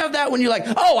 you ever have that when you're like,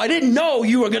 oh, I didn't know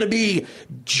you were going to be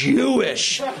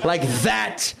Jewish. Like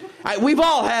that. We've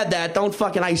all had that. Don't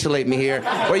fucking isolate me here.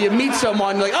 Where you meet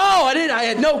someone like, oh, I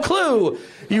had no clue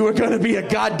you were going to be a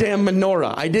goddamn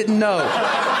menorah. I didn't know.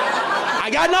 I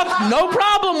got no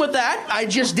problem with that. I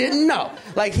just didn't know.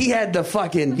 Like, he had the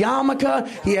fucking yarmulke.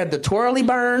 He had the twirly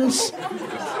burns.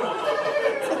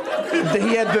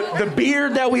 He had the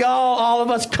beard that we all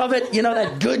of us covet. You know,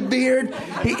 that good beard.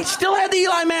 He still had the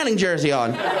Eli Manning jersey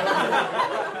on.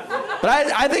 But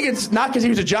I think it's not because he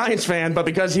was a Giants fan, but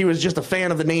because he was just a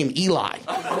fan of the name Eli.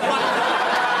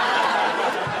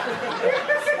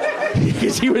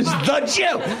 Because he was the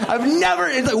Jew.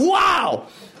 It's like, wow.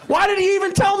 Why did he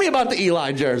even tell me about the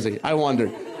Eli jersey? I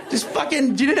wonder. Just fucking,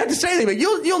 you didn't have to say anything, but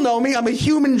you'll know me. I'm a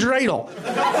human dreidel.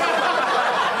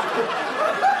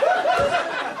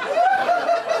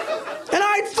 And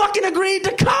I fucking agreed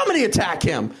to comedy attack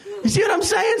him. You see what I'm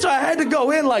saying? So I had to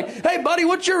go in like, hey, buddy,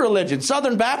 what's your religion?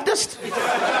 Southern Baptist?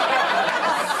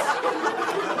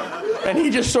 And he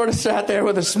just sort of sat there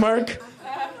with a smirk.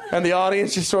 And the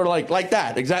audience just sort of like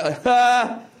that. Exactly.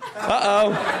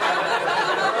 Uh-oh.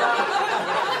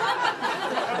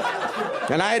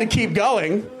 And I had to keep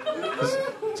going.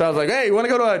 So I was like, hey, you want to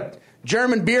go to a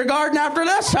German beer garden after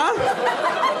this,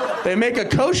 huh? They make a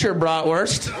kosher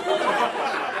bratwurst.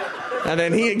 And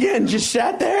then he, again, just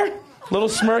sat there, little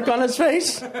smirk on his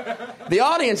face. The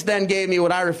audience then gave me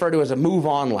what I refer to as a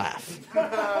move-on laugh,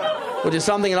 which is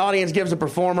something an audience gives a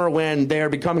performer when they are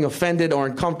becoming offended or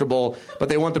uncomfortable, but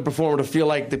they want the performer to feel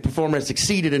like the performer has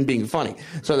succeeded in being funny.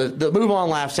 So the move-on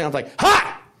laugh sounds like,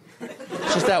 ha!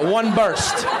 It's just that one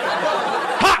burst.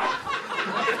 Ha!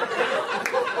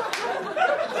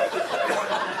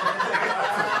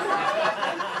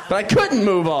 But I couldn't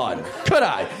move on, could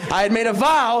I? I had made a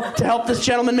vow to help this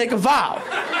gentleman make a vow.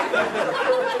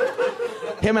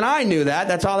 Him and I knew that.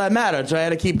 That's all that mattered. So I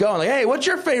had to keep going. Like, hey, what's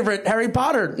your favorite Harry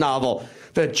Potter novel?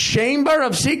 The Chamber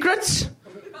of Secrets?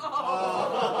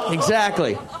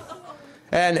 Exactly.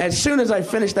 And as soon as I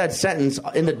finished that sentence,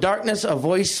 in the darkness, a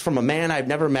voice from a man I've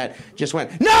never met just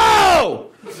went,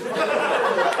 no!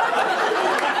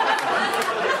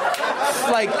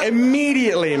 Like,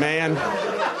 immediately, man.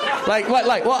 Like,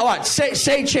 what?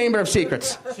 Say Chamber of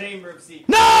Secrets. Chamber of Secrets.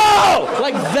 No!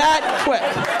 Like that quick.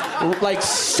 Like,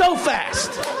 so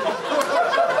fast.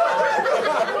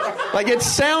 Like, it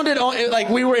sounded like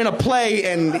we were in a play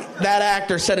and that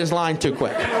actor said his line too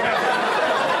quick.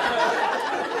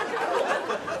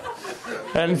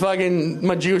 And fucking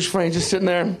my Jewish friend just sitting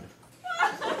there. And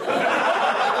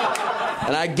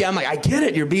I'm like, I get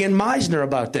it. You're being Meisner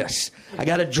about this. I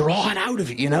got to draw it out of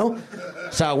it, you know?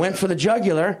 So I went for the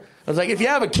jugular. I was like, if you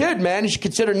have a kid, man, you should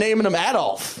consider naming him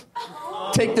Adolf.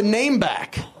 Take the name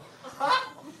back.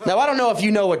 Now, I don't know if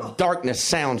you know what darkness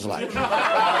sounds like.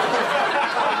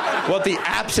 What the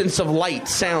absence of light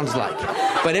sounds like.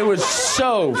 But it was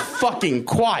so fucking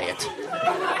quiet.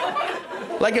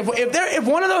 Like, if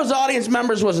one of those audience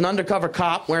members was an undercover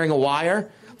cop wearing a wire,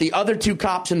 the other two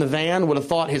cops in the van would have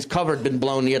thought his cover had been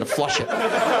blown and he had to flush it.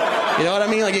 You know what I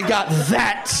mean? Like, it got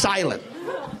that silent.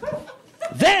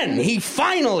 Then,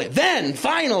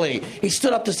 finally, he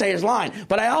stood up to say his line.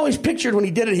 But I always pictured when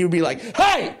he did it, he would be like,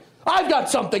 hey, I've got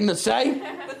something to say.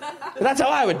 And that's how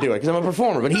I would do it, because I'm a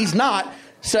performer. But he's not.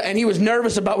 So, and he was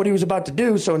nervous about what he was about to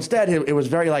do, so instead it was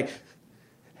very like,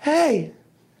 hey,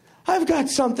 I've got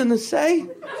something to say.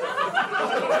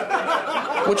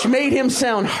 Which made him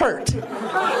sound hurt.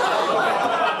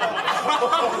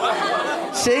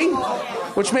 See?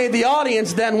 Which made the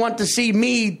audience then want to see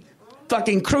me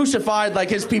fucking crucified like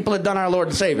his people had done our Lord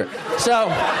and Savior. So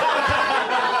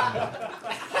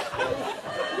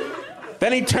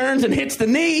then he turns and hits the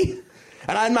knee.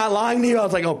 And I'm not lying to you. I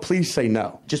was like, oh, please say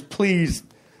no. Just please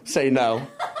say no.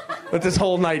 Let this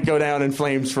whole night go down in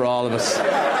flames for all of us.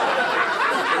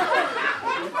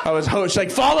 I was host,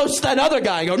 like, follow that other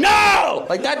guy and go, no!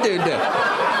 Like that dude did.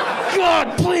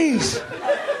 God, please.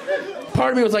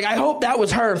 Part of me was like, I hope that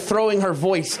was her throwing her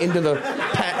voice into the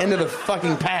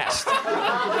fucking past.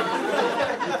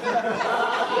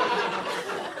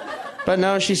 But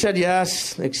no, she said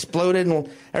yes, exploded, and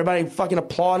everybody fucking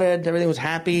applauded. Everything was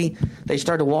happy. They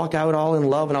started to walk out all in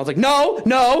love, and I was like, no,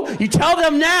 you tell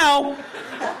them now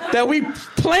that we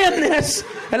planned this,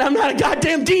 and I'm not a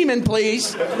goddamn demon,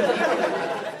 please.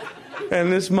 And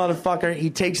this motherfucker, he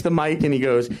takes the mic and he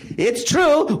goes, it's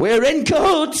true, we're in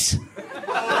cahoots.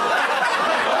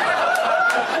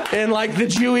 In like the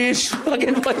Jewish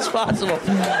fucking place possible.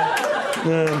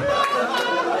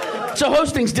 So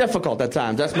hosting's difficult at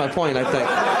times. That's my point, I think.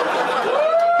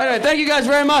 Anyway, thank you guys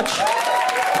very much.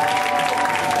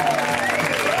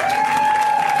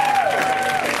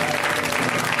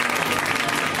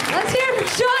 Let's hear it for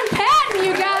Sean Patton,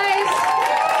 you guys.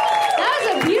 That was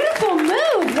a beautiful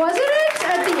move, wasn't it?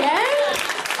 At the end?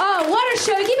 Oh, what a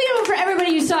show. Keep it going for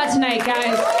everybody you saw tonight,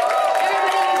 guys.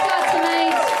 Everybody you saw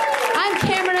tonight. I'm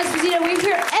Cameron Esposito. We're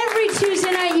here every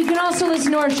Tuesday night. You can also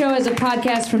listen to our show as a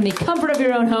podcast from the comfort of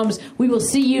your own homes. We will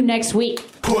see you next week.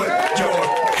 Put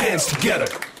your hands together.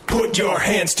 Put your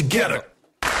hands together.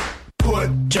 Put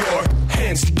your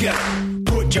hands together.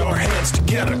 Put your hands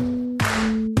together.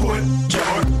 Put your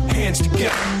hands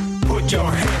together. Put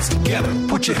your hands together.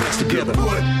 Put your hands together.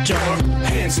 Put your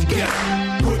hands together.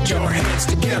 Put your hands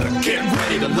together. Get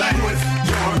ready to laugh. Put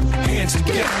your hands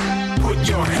together. Put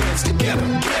your hands together.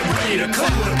 Get ready to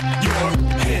clap. Put your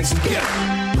hands together.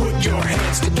 Put your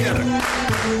hands together.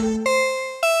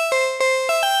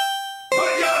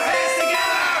 Put your hands together.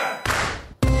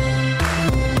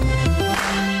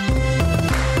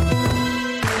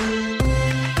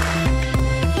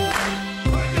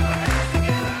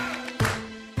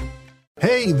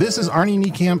 Hey, this is Arnie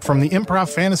Niekamp from the Improv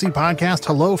Fantasy Podcast,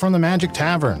 Hello from the Magic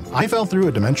Tavern. I fell through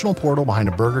a dimensional portal behind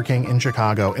a Burger King in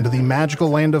Chicago into the magical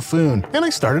land of Foon, and I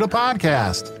started a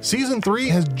podcast. Season 3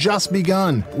 has just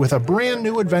begun with a brand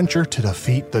new adventure to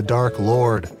defeat the Dark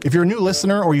Lord. If you're a new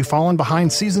listener or you've fallen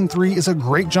behind, Season 3 is a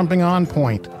great jumping on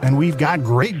point, and we've got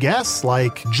great guests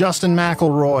like Justin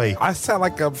McElroy. I sound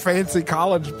like a fancy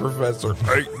college professor.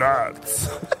 8 nuts.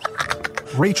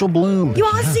 Rachel Bloom. You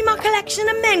want to see my collection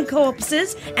of men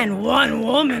corpses and one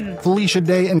woman? Felicia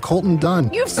Day and Colton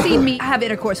Dunn. You've seen me have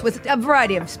intercourse with a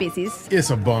variety of species. It's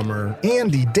a bummer.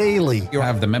 Andy Daly. You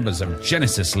have the members of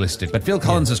Genesis listed, but Phil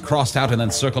Collins is crossed out and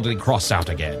then circled and crossed out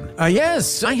again.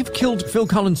 Yes, I have killed Phil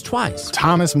Collins twice.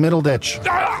 Thomas Middleditch.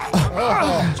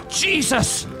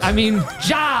 Jesus! I mean,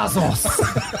 Jesus!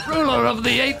 Ruler of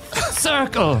the 8th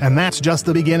Circle! And that's just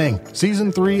the beginning.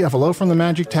 Season 3 of Hello from the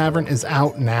Magic Tavern is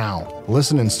out now.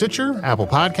 Listen in Stitcher, Apple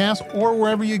Podcasts, or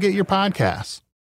wherever you get your podcasts.